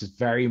us, it's just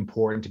very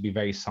important to be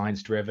very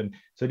science driven.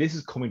 So this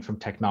is coming from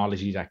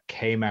technology that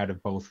came out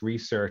of both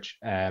research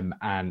and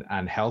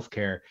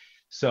healthcare.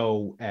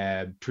 So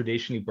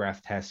traditionally,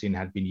 breath testing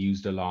had been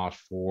used a lot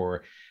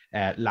for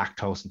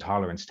lactose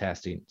intolerance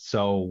testing.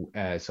 So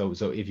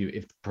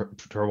if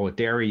trouble with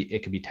dairy,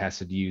 it can be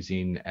tested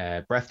using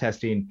breath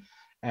testing,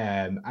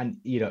 and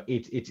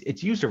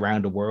it's used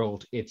around the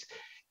world.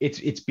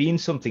 it's been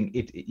something,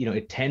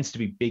 it tends to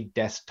be big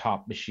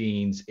desktop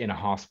machines in a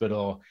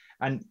hospital.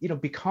 And,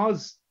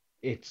 because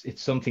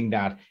it's something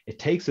that it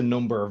takes a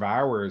number of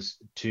hours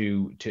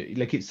to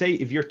like, say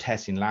if you're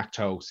testing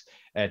lactose,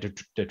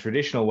 the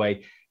traditional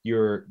way,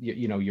 you're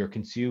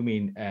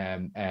consuming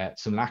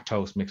some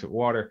lactose mixed with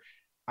water,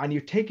 and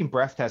you're taking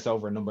breath tests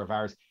over a number of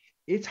hours.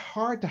 It's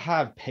hard to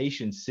have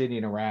patients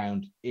sitting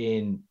around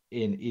in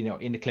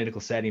the clinical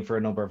setting for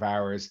a number of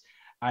hours.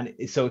 And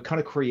so it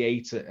kind of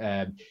creates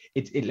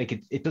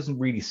it doesn't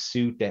really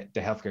suit the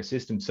healthcare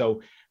system.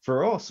 So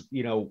for us,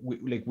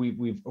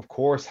 we've of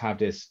course have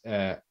this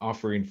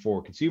offering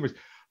for consumers,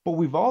 but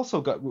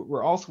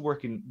we're also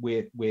working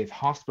with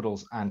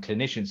hospitals and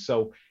clinicians.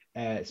 So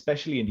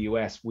especially in the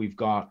US, we've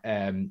got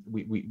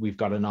we've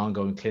got an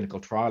ongoing clinical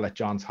trial at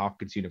Johns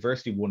Hopkins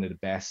University, one of the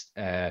best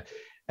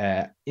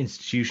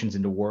institutions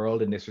in the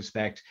world in this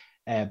respect.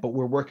 But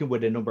we're working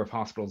with a number of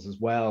hospitals as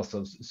well.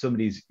 So some of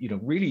these,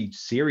 really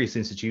serious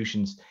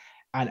institutions,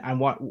 and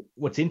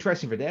what's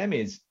interesting for them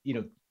is,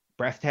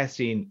 breath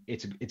testing.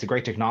 It's a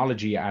great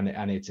technology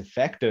and it's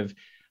effective,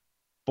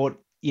 but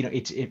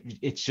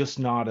it's just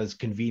not as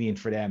convenient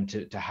for them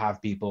to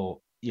have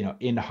people,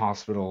 in the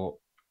hospital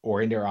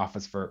or in their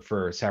office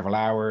for several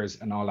hours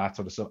and all that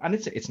sort of stuff. And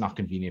it's not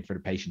convenient for the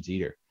patients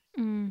either.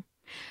 Mm.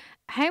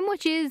 How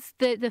much is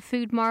the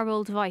Food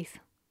Marvel device?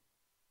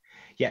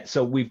 Yeah,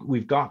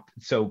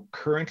 so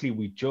currently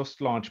we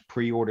just launched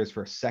pre-orders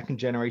for a second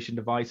generation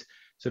device.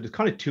 So there's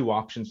kind of two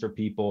options for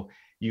people.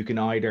 You can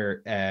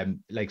either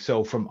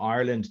so from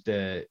Ireland,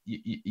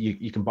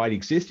 you can buy the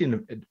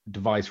existing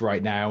device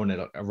right now and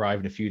it'll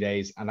arrive in a few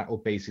days, and that will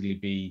basically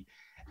be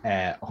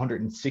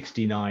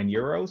 169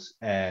 euros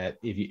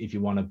if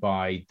you want to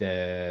buy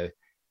the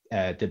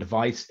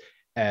device.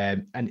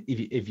 And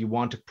if you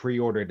want to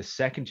pre-order the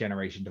second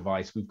generation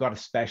device, we've got a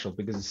special,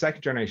 because the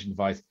second generation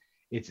device,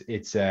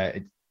 it's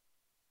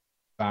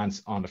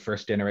advanced on the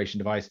first generation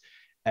device.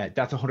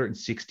 That's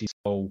 160.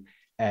 So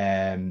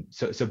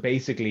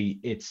basically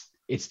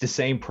it's the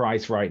same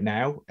price right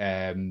now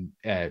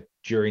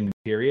during the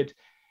period.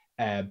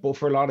 But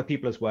for a lot of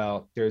people as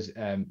well, there's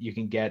you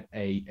can get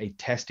a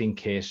testing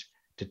kit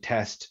to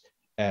test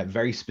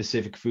very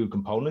specific food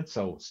components.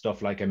 So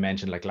stuff like I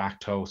mentioned, like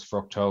lactose,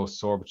 fructose,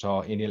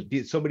 sorbitol,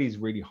 inulin. Some of these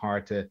really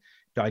hard to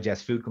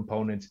digest food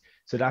components.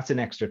 So that's an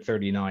extra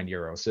 39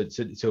 euros.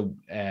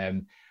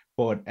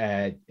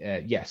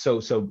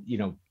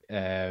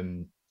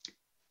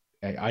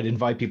 I'd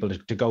invite people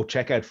to go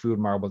check out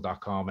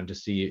foodmarble.com and to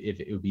see if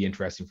it would be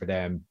interesting for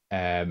them.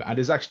 And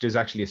there's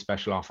actually a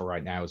special offer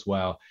right now as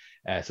well.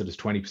 So there's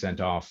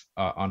 20% off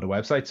on the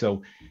website.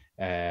 So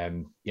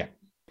yeah.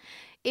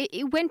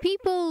 When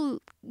people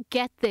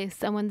get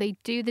this and when they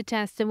do the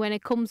test and when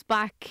it comes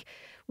back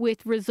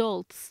with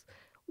results,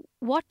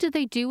 what do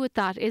they do with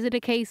that? Is it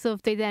a case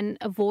of they then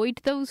avoid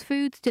those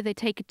foods? Do they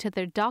take it to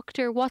their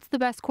doctor? What's the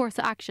best course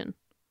of action?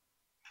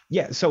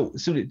 Yeah, so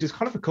there's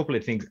kind of a couple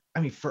of things.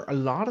 I mean, for a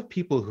lot of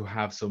people who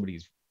have some of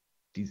these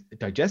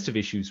digestive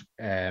issues,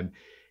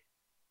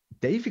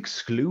 they've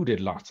excluded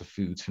lots of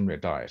foods from their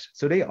diet.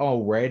 So they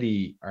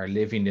already are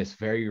living this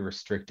very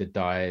restricted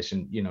diet,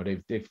 and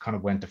they've kind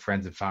of went to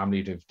friends and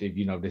family.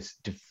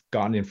 They've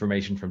gotten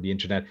information from the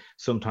internet,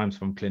 sometimes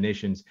from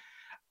clinicians,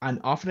 and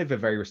often they have a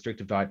very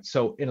restrictive diet.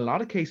 So in a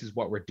lot of cases,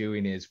 what we're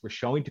doing is we're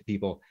showing to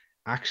people,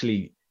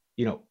 actually,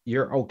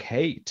 you're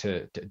okay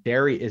to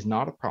dairy is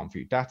not a problem for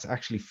you. That's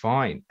actually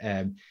fine.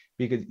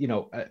 Because,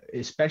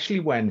 especially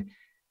when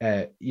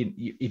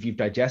if you've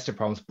digestive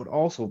problems, but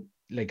also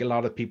like a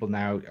lot of people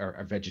now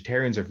are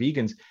vegetarians or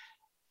vegans,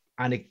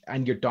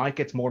 and your diet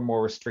gets more and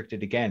more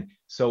restricted again.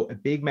 So a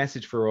big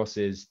message for us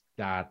is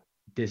that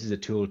this is a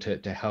tool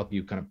to help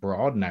you kind of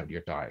broaden out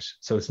your diet.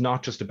 So it's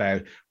not just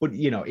about, but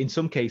in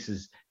some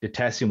cases the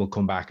testing will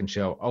come back and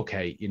show,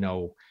 okay,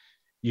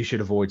 you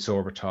should avoid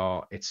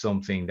sorbitol. It's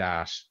something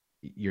that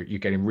you're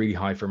getting really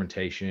high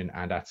fermentation,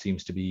 and that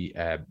seems to be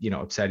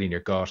upsetting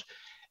your gut.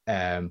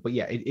 But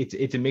yeah,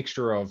 it's a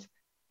mixture of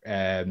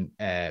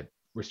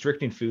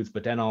restricting foods,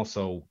 but then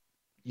also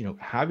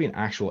having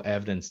actual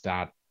evidence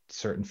that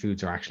certain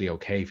foods are actually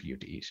okay for you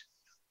to eat.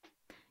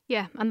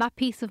 Yeah, and that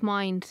peace of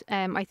mind,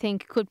 I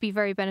think, could be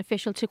very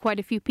beneficial to quite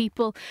a few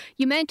people.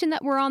 You mentioned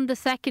that we're on the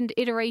second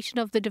iteration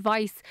of the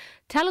device.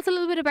 Tell us a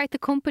little bit about the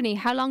company.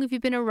 How long have you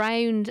been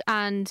around,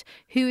 and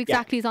who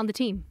exactly is on the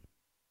team?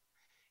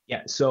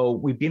 Yeah, so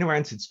we've been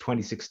around since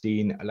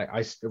 2016. Like,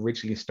 I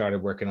originally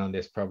started working on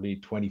this probably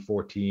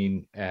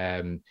 2014.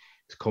 It's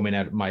coming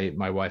out.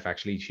 My wife,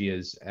 actually,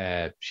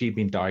 she'd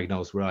been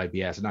diagnosed with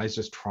IBS, and I was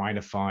just trying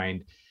to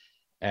find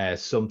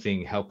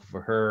something helpful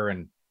for her.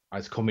 And I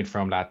was coming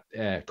from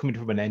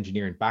an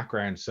engineering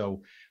background.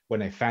 So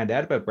when I found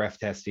out about breath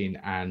testing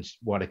and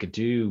what I could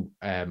do,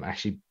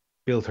 actually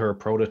built her a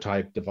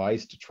prototype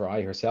device to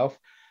try herself.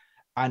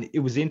 And it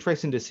was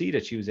interesting to see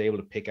that she was able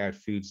to pick out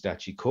foods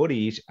that she could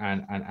eat,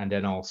 and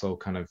then also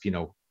kind of,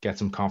 get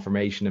some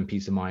confirmation and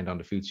peace of mind on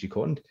the foods she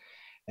couldn't.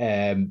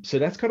 So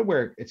that's kind of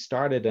where it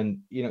started. And,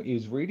 it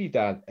was really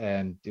that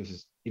there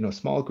was, a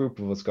small group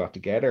of us got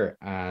together,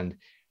 and,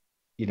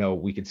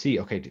 we can see,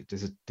 okay,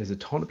 there's a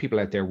ton of people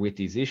out there with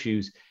these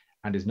issues,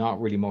 and there's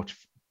not really much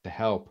to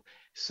help.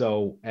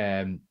 So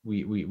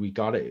we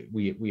got it.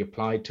 We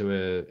applied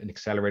to an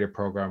accelerator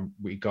program.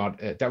 We got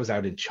that was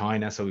out in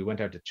China. So we went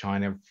out to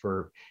China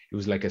it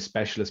was like a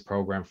specialist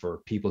program for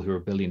people who are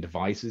building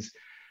devices.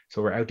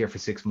 So we're out there for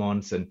 6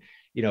 months, and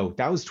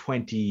that was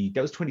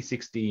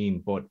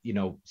 2016. But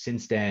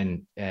since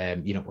then,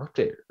 worked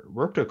at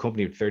a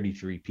company of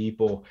 33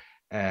 people.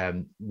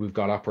 We've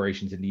got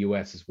operations in the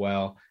US as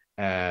well.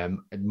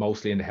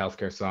 Mostly in the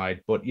healthcare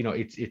side, but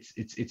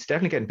it's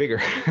definitely getting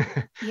bigger.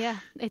 Yeah,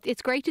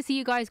 it's great to see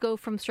you guys go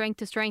from strength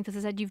to strength. As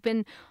I said, you've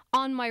been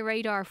on my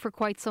radar for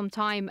quite some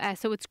time,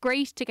 so it's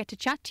great to get to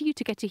chat to you,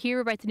 to get to hear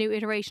about the new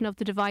iteration of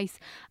the device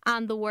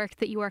and the work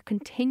that you are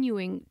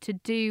continuing to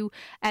do.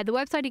 The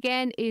website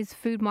again is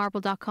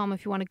foodmarble.com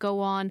if you want to go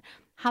on,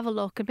 have a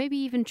look, and maybe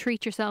even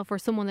treat yourself or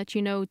someone that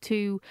you know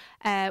to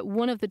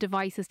one of the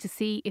devices to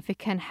see if it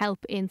can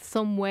help in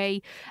some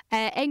way.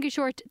 Aonghal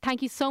Short,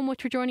 thank you so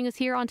much for joining us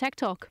here on Tech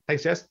Talk.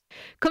 Thanks, Jess.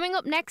 Coming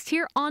up next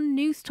here on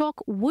News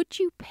Talk, would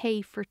you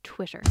pay for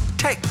Twitter?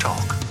 Tech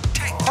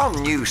Talk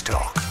on News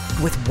Talk.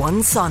 With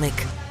OneSonic.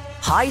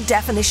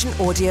 High-definition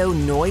audio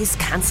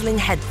noise-cancelling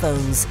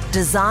headphones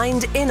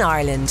designed in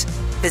Ireland.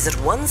 Visit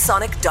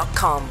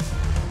onesonic.com.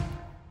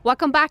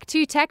 Welcome back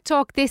to Tech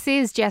Talk. This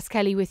is Jess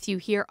Kelly with you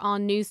here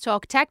on News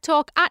Talk.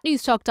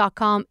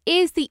 techtalk@newstalk.com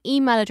is the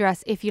email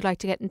address if you'd like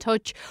to get in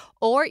touch,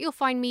 or you'll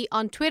find me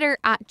on Twitter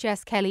at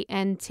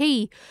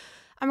JessKellyNT.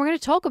 And we're going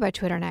to talk about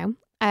Twitter now.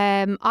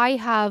 I'm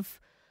going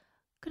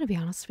to be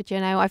honest with you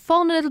now, I've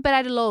fallen a little bit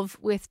out of love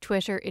with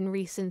Twitter in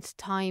recent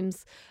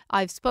times.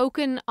 I've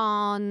spoken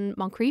on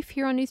Moncrief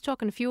here on News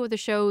Talk and a few other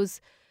shows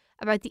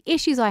about the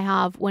issues I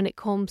have when it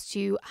comes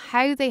to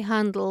how they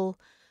handle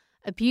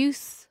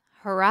abuse,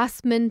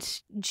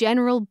 harassment,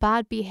 general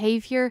bad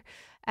behaviour.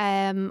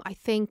 I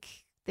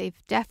think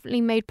they've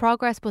definitely made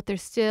progress, but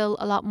there's still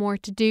a lot more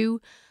to do.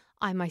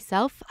 I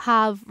myself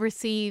have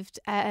received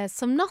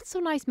some not so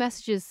nice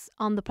messages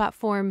on the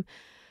platform,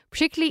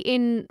 particularly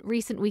in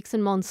recent weeks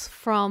and months,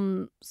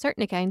 from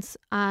certain accounts,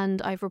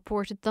 and I've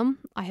reported them.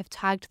 I have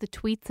tagged the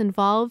tweets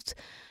involved,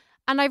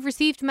 and I've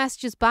received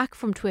messages back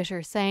from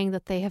Twitter saying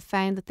that they have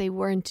found that they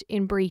weren't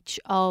in breach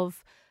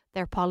of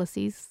their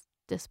policies,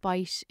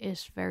 despite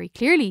it very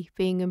clearly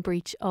being in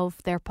breach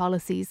of their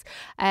policies.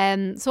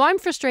 So I'm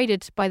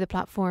frustrated by the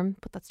platform,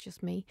 but that's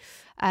just me.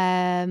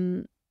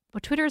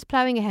 But Twitter is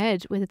ploughing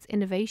ahead with its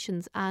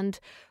innovations, and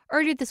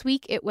earlier this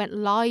week it went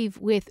live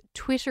with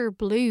Twitter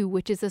Blue,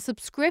 which is a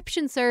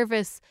subscription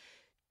service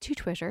to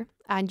Twitter,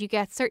 and you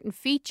get certain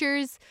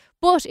features,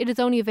 but it is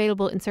only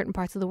available in certain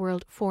parts of the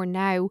world for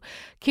now.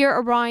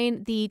 Ciara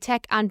O'Brien, the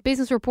tech and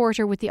business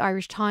reporter with the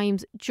Irish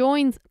Times,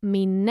 joins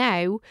me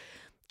now.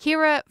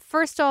 Ciara,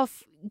 first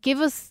off, give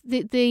us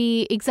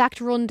the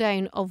exact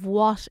rundown of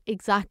what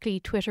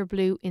exactly Twitter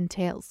Blue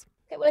entails.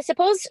 Okay, well, I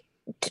suppose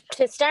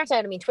to start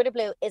out, I mean, Twitter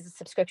Blue is a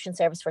subscription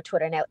service for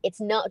Twitter now.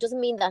 It's not. It doesn't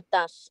mean that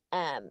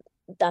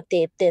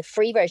the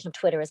free version of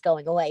Twitter is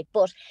going away,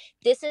 but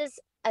this is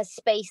a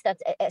space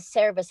that's a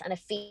service and a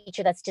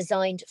feature that's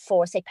designed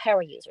for, say,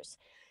 power users.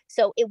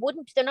 So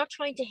they're not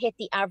trying to hit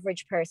the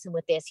average person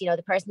with this,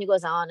 the person who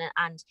goes on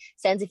and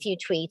sends a few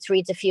tweets,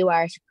 reads a few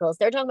articles.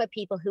 They're talking about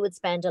people who would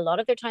spend a lot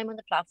of their time on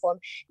the platform.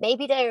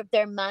 Maybe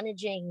they're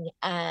managing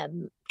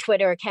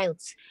Twitter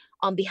accounts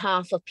on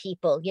behalf of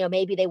people.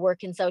 Maybe they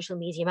work in social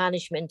media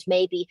management.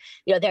 Maybe,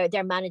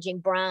 they're managing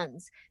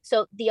brands.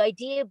 So the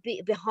idea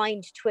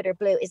behind Twitter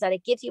Blue is that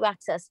it gives you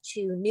access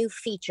to new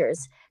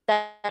features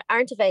that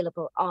aren't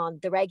available on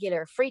the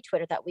regular free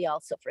Twitter that we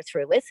all suffer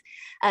through with,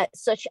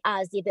 such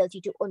as the ability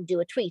to undo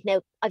a tweet.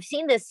 Now, I've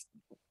seen this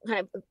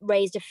kind of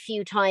raised a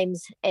few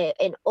times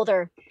in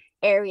other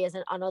areas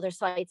and on other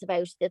sites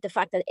about the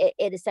fact that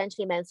it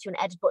essentially amounts to an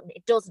edit button.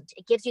 It doesn't.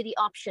 It gives you the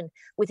option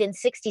within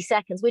 60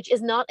 seconds, which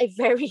is not a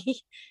very,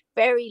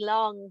 very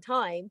long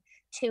time,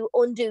 to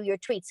undo your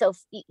tweet. So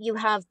you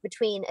have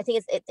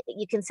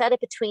you can set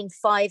it between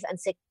 5 and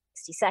 60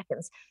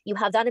 seconds. You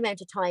have that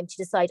amount of time to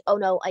decide, oh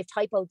no, I've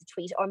typoed the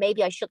tweet, or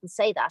maybe I shouldn't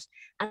say that,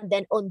 and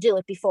then undo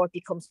it before it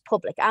becomes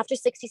public. After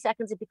 60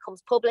 seconds, it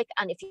becomes public.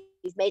 And if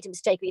you've made a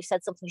mistake or you've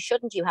said something you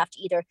shouldn't, you have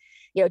to either,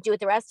 do what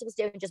the rest of us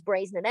do and just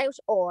brazen it out,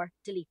 or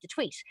delete the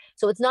tweet.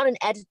 So it's not an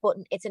edit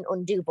button, it's an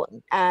undo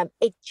button.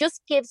 It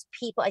just gives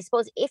people, I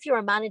suppose, if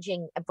you're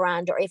managing a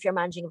brand or if you're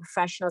managing a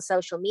professional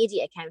social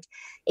media account,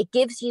 it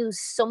gives you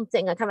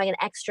something, kind of like an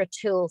extra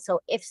tool. So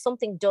if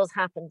something does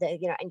happen,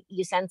 and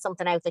you send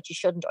something out that you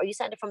shouldn't, or you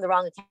send it from the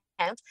wrong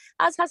account,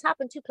 as has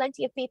happened to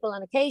plenty of people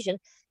on occasion,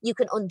 you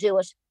can undo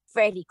it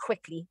fairly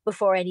quickly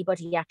before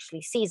anybody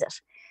actually sees it.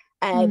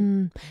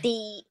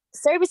 The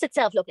service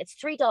itself, look, it's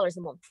 $3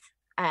 a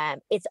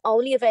month. It's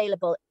only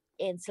available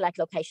in select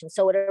locations.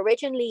 So it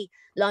originally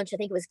launched, I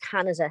think it was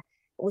Canada,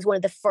 it was one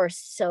of the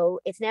first. So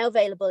it's now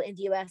available in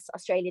the US,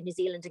 Australia, New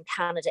Zealand, and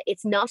Canada.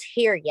 It's not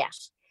here yet.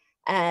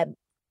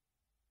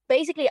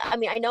 Basically, I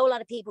mean, I know a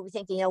lot of people were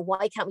thinking,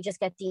 why can't we just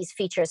get these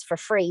features for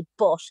free?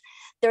 But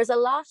there's a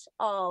lot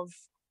of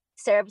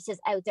services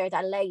out there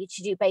that allow you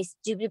to do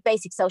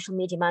basic social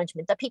media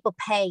management that people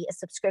pay a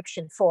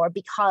subscription for,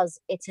 because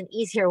it's an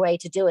easier way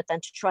to do it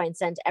than to try and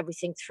send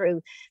everything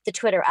through the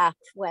Twitter app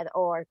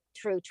or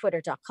through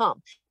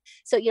twitter.com.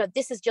 So,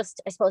 this is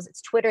just, I suppose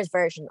it's Twitter's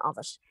version of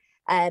it.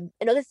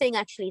 Another thing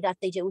actually that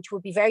they do, which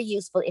would be very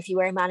useful if you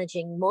were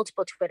managing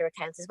multiple Twitter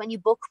accounts, is when you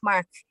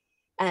bookmark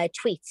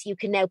tweets, you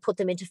can now put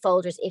them into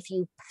folders if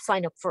you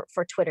sign up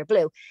for Twitter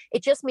Blue.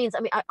 It just means,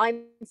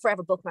 I'm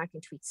forever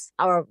bookmarking tweets,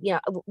 or,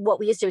 what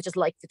we used to do is just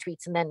like the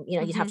tweets and then,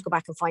 you'd have to go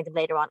back and find them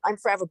later on. I'm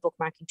forever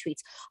bookmarking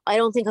tweets. I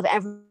don't think I've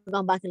ever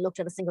gone back and looked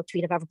at a single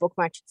tweet I've ever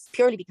bookmarked,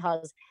 purely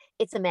because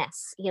it's a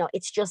mess.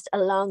 It's just a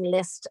long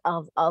list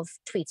of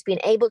tweets.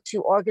 Being able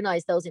to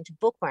organize those into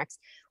bookmarks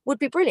would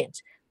be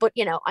brilliant. But,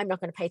 I'm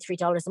not going to pay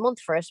 $3 a month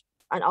for it.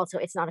 And also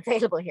it's not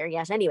available here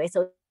yet anyway,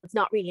 so it's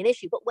not really an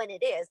issue. But when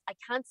it is, I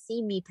can't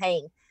see me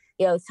paying,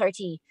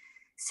 €36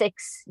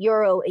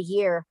 a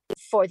year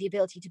for the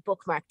ability to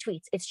bookmark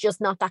tweets. It's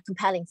just not that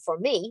compelling for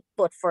me,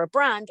 but for a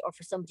brand or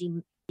for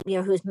somebody,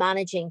 who's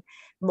managing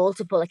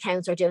multiple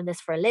accounts or doing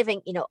this for a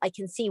living, I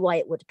can see why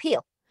it would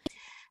appeal.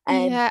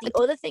 The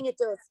other thing it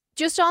does.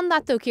 Just on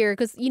that though, Ciara,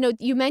 because,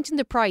 you mentioned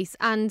the price,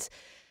 and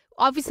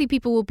obviously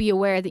people will be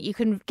aware that you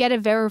can get a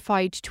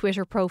verified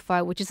Twitter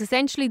profile, which is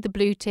essentially the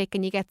blue tick,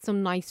 and you get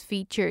some nice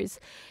features.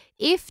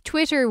 If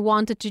Twitter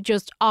wanted to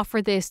just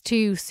offer this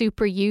to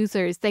super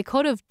users, they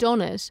could have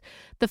done it.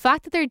 The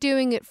fact that they're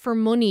doing it for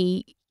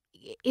money,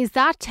 is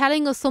that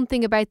telling us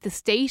something about the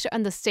state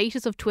and the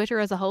status of Twitter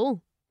as a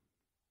whole?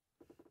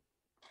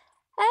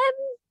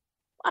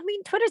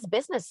 Twitter's a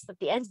business at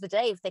the end of the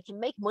day. If they can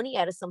make money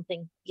out of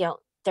something,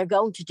 they're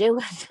going to do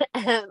it.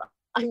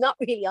 I'm not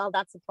really all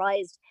that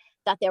surprised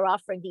that they're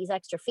offering these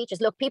extra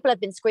features. Look, people have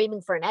been screaming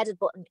for an edit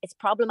button. It's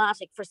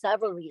problematic for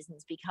several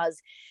reasons,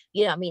 because,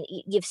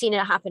 you've seen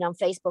it happen on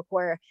Facebook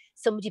where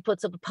somebody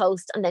puts up a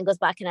post and then goes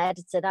back and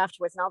edits it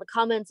afterwards, and all the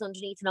comments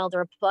underneath and all the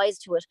replies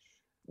to it,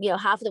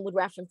 half of them would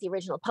reference the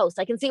original post.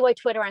 I can see why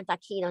Twitter aren't that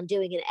keen on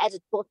doing an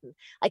edit button.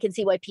 I can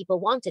see why people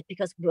want it,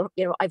 because,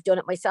 I've done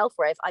it myself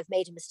where I've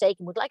made a mistake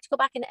and would like to go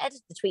back and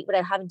edit the tweet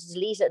without having to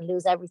delete it and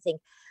lose everything.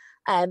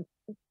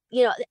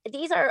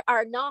 These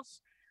are not,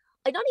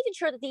 I'm not even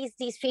sure that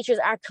these features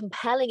are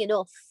compelling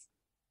enough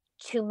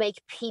to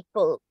make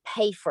people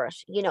pay for it.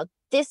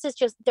 This is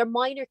just, they're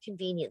minor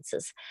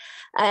conveniences.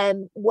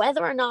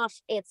 Whether or not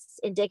it's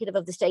indicative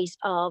of the state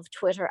of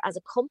Twitter as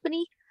a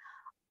company,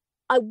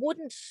 I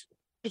wouldn't,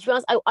 to be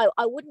honest,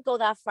 I wouldn't go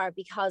that far,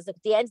 because at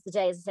the end of the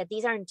day, as I said,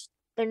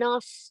 they're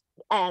not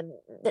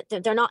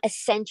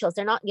essentials.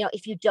 They're not,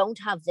 if you don't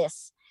have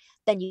this,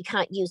 then you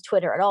can't use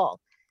Twitter at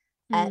all.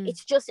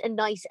 It's just a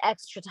nice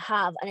extra to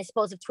have. And I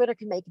suppose if Twitter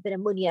can make a bit of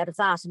money out of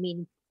that,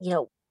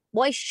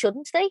 why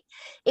shouldn't they?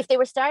 If they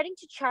were starting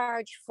to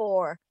charge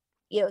for,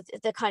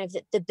 the kind of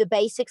the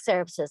basic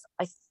services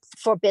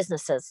for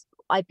businesses,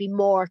 I'd be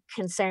more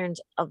concerned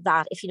of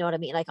that, if you know what I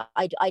mean. Like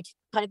I'd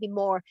kind of be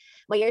more,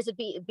 my ears would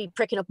be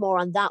pricking up more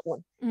on that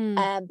one.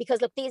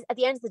 Because look, these, at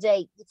the end of the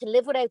day, you can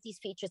live without these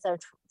features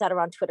that are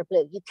on Twitter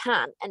Blue. You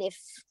can. And if,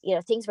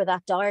 things were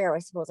that dire, I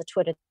suppose at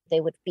Twitter,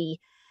 they'd be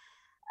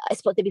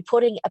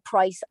putting a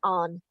price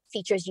on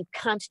features you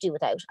can't do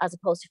without, as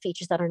opposed to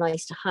features that are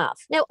nice to have.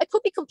 Now, I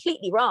could be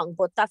completely wrong,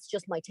 but that's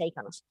just my take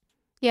on it.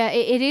 Yeah,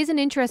 it is an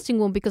interesting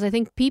one, because I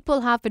think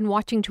people have been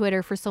watching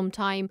Twitter for some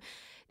time.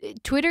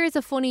 Twitter is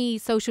a funny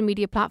social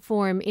media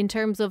platform in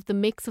terms of the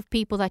mix of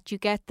people that you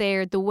get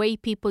there, the way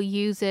people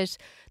use it,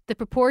 the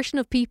proportion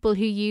of people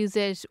who use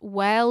it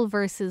well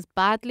versus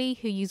badly,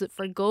 who use it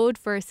for good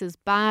versus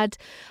bad.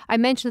 I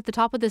mentioned at the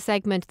top of the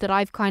segment that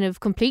I've kind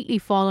of completely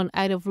fallen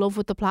out of love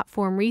with the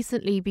platform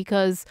recently,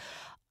 because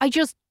I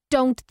just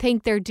don't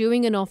think they're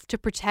doing enough to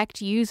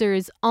protect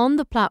users on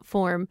the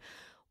platform.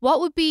 What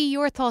would be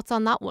your thoughts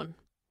on that one?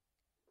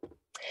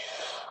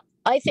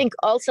 I think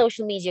all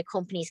social media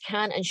companies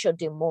can and should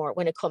do more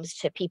when it comes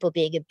to people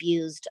being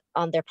abused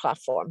on their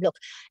platform. Look,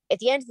 at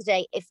the end of the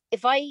day,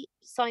 if I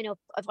sign up,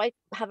 if I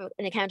have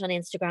an account on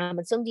Instagram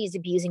and somebody is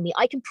abusing me,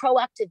 I can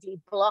proactively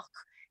block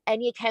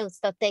any accounts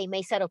that they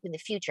may set up in the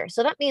future.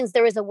 So that means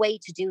there is a way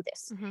to do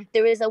this.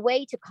 There is a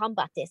way to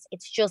combat this.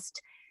 It's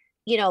just,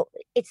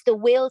 it's the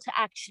will to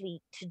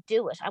actually to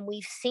do it. And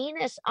we've seen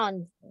it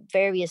on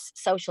various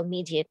social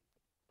media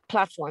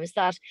platforms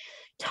that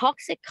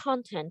toxic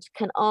content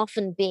can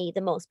often be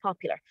the most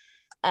popular.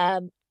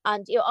 And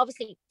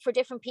obviously for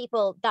different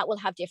people that will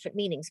have different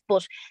meanings.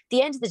 But at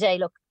the end of the day,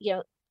 look,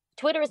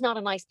 Twitter is not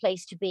a nice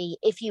place to be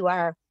if you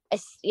are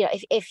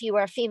if you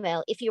are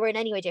female, if you are in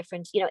any way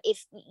different,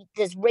 if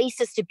there's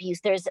racist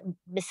abuse, there's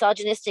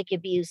misogynistic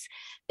abuse,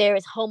 there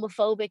is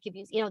homophobic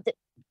abuse,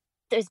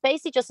 there's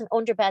basically just an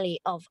underbelly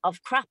of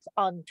crap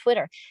on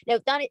Twitter. Now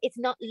that it's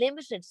not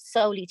limited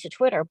solely to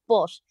Twitter,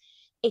 but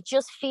it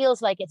just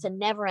feels like it's a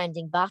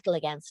never-ending battle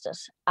against it.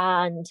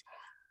 And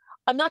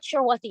I'm not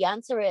sure what the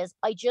answer is.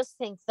 I just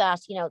think that,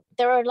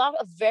 there are a lot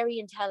of very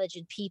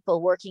intelligent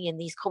people working in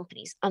these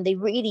companies, and they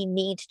really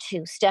need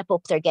to step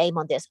up their game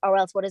on this, or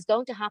else what is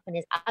going to happen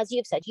is, as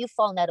you've said, you've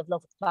fallen out of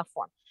love with the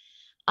platform.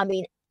 I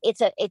mean,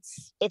 it's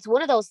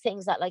one of those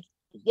things that, like,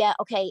 yeah,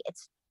 okay,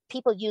 it's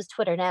people use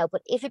Twitter now,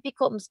 but if it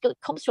comes to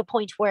a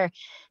point where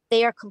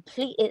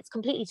it's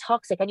completely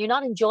toxic and you're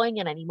not enjoying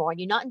it anymore and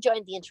you're not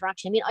enjoying the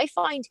interaction. I mean, I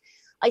find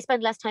I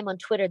spend less time on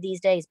Twitter these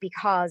days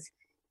because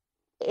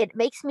it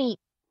makes me,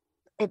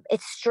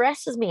 it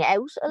stresses me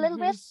out a little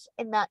bit,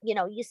 in that,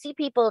 you see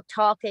people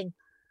talking,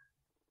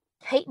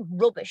 hating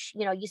rubbish,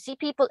 you see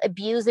people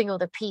abusing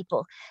other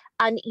people.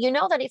 And you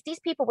know that if these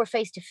people were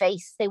face to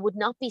face, they would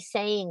not be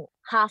saying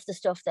half the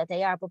stuff that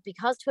they are. But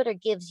because Twitter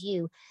gives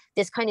you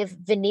this kind of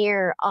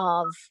veneer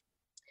of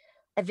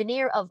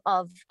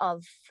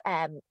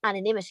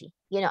anonymity,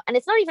 and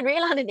it's not even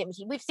real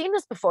anonymity. We've seen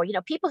this before.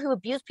 People who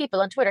abuse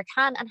people on Twitter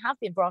can and have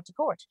been brought to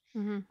court.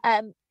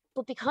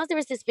 But because there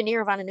is this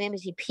veneer of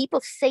anonymity, people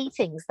say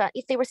things that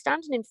if they were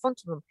standing in front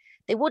of them,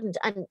 they wouldn't.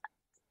 And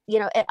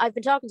I've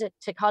been talking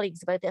to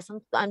colleagues about this,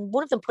 and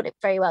one of them put it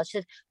very well. She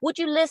said, would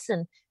you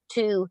listen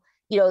to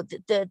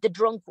the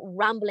drunk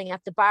rambling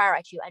at the bar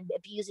at you and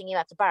abusing you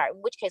at the bar?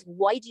 In which case,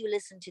 why do you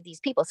listen to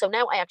these people? So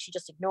now I actually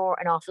just ignore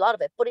an awful lot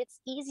of it. But it's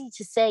easy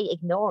to say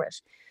ignore it.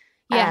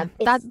 Yeah,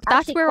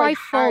 that's where I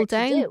fall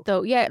down,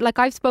 though. Yeah, like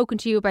I've spoken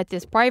to you about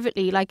this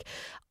privately. Like,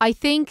 I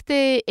think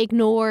the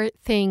ignore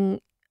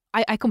thing,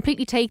 I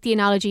completely take the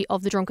analogy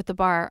of the drunk at the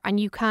bar, and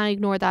you can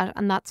ignore that,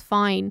 and that's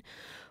fine.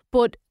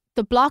 But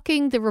the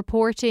blocking, the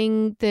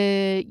reporting,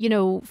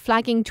 the,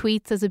 flagging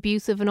tweets as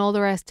abusive and all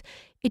the rest,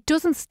 it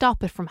doesn't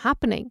stop it from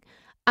happening.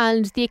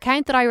 And the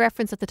account that I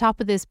referenced at the top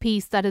of this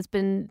piece that has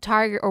been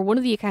or one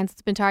of the accounts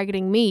that's been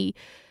targeting me,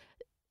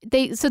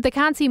 they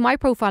can't see my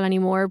profile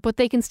anymore, but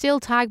they can still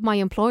tag my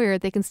employer,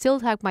 they can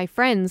still tag my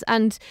friends,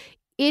 and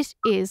it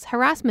is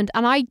harassment.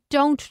 And I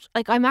don't,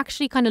 I'm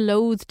actually kind of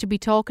loath to be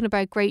talking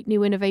about great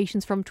new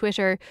innovations from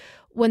Twitter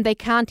when they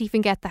can't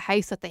even get the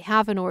house that they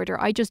have in order.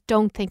 I just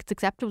don't think it's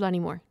acceptable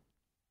anymore.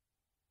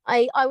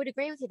 I would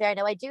agree with you there.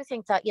 Now, I do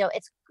think that,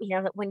 it's,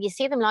 when you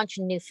see them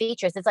launching new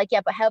features, it's like,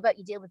 yeah, but how about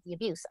you deal with the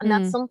abuse? And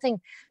that's something,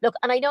 look,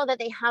 and I know that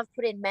they have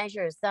put in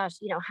measures that,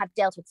 have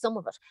dealt with some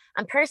of it.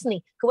 And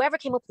personally, whoever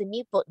came up with the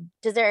mute button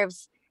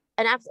deserves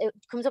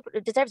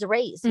a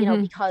raise,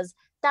 because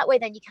that way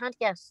then you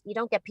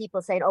don't get people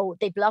saying, oh,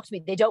 they blocked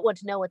me, they don't want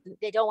to know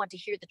they don't want to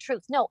hear the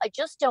truth. No, I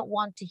just don't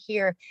want to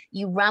hear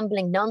you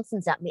rambling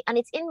nonsense at me. And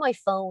it's in my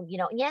phone,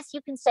 and yes,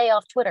 you can stay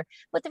off Twitter,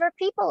 but there are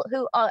people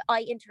who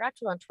I interact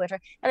with on Twitter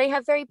and I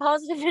have very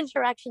positive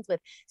interactions with.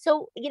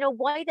 So,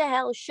 why the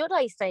hell should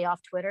I stay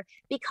off Twitter?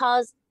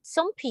 Because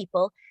some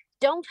people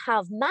don't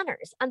have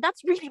manners. And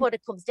that's really what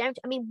it comes down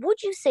to. I mean,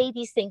 would you say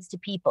these things to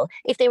people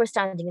if they were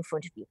standing in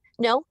front of you?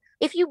 No.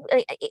 If you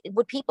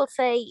would people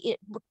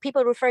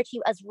refer to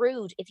you as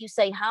rude if you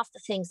say half the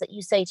things that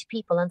you say to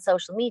people on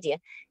social media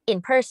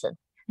in person?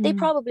 They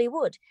probably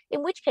would.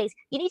 In which case,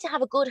 you need to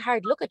have a good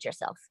hard look at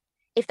yourself.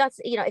 If that's,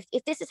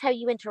 if this is how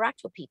you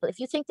interact with people, if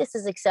you think this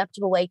is an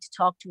acceptable way to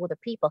talk to other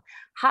people,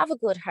 have a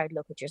good hard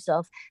look at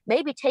yourself.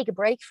 Maybe take a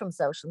break from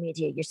social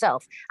media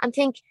yourself and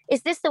think,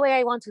 is this the way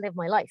I want to live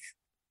my life?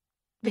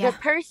 Because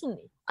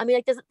personally, I mean,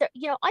 I could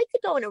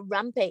go on a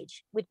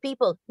rampage with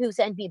people who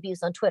send me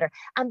abuse on Twitter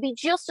and be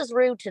just as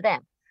rude to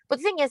them. But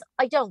the thing is,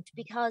 I don't,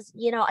 because,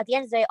 at the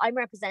end of the day, I'm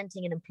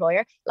representing an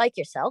employer like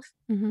yourself,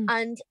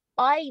 and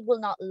I will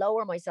not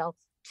lower myself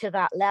to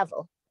that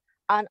level.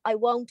 And I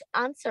won't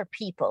answer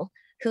people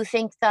who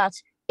think that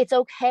it's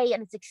okay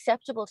and it's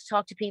acceptable to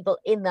talk to people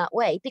in that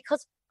way,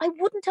 because I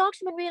wouldn't talk to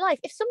them in real life.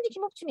 If somebody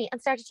came up to me and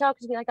started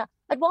talking to me like that,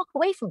 I'd walk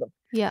away from them.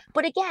 Yeah.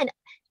 But again,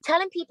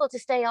 telling people to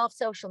stay off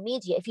social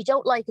media, if you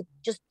don't like it,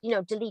 just,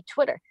 delete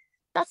Twitter.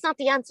 That's not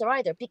the answer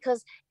either,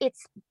 because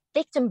it's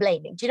victim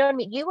blaming. Do you know what I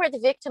mean? You are the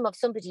victim of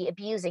somebody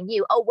abusing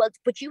you. Oh, well,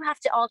 but you have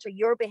to alter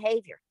your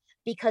behavior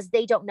because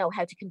they don't know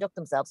how to conduct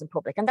themselves in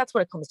public. And that's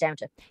what it comes down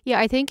to. Yeah,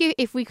 I think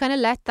if we kind of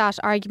let that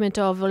argument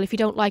of, well, if you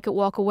don't like it,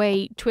 walk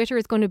away, Twitter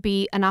is going to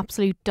be an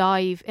absolute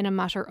dive in a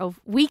matter of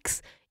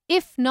weeks,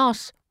 if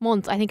not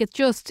months. I think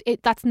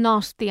that's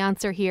not the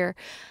answer here.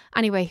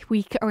 Anyway,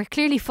 we are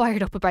clearly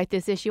fired up about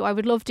this issue. I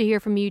would love to hear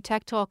from you.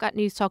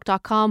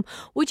 techtalk@newstalk.com.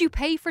 Would you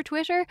pay for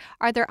Twitter?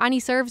 Are there any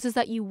services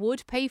that you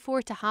would pay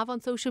for to have on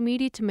social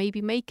media to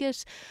maybe make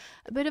it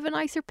a bit of a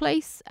nicer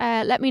place?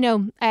 Let me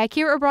know.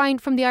 Ciara O'Brien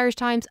from the Irish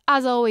Times,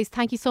 as always,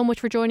 thank you so much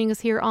for joining us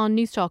here on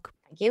Newstalk.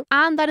 Thank you.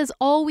 And that is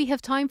all we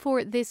have time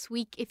for this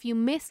week. If you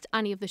missed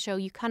any of the show,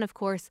 you can, of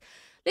course,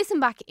 listen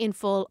back in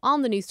full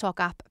on the Newstalk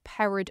app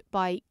powered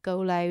by Go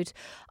Loud.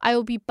 I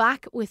will be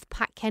back with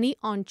Pat Kenny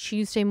on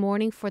Tuesday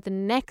morning for the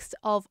next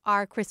of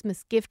our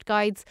Christmas gift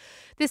guides.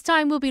 This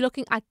time we'll be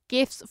looking at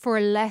gifts for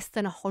less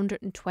than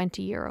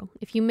 €120.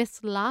 If you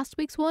missed last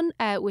week's one,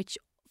 which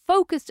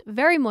focused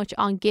very much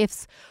on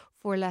gifts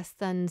for less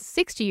than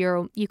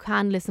 €60, you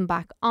can listen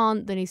back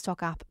on the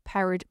Newstalk app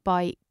powered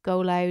by Go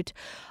Loud.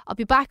 I'll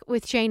be back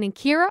with Shane and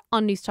Ciara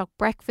on Newstalk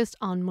Breakfast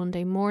on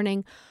Monday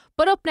morning.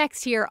 But up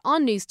next here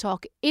on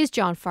Newstalk is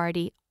John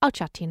Fardy. I'll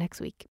chat to you next week.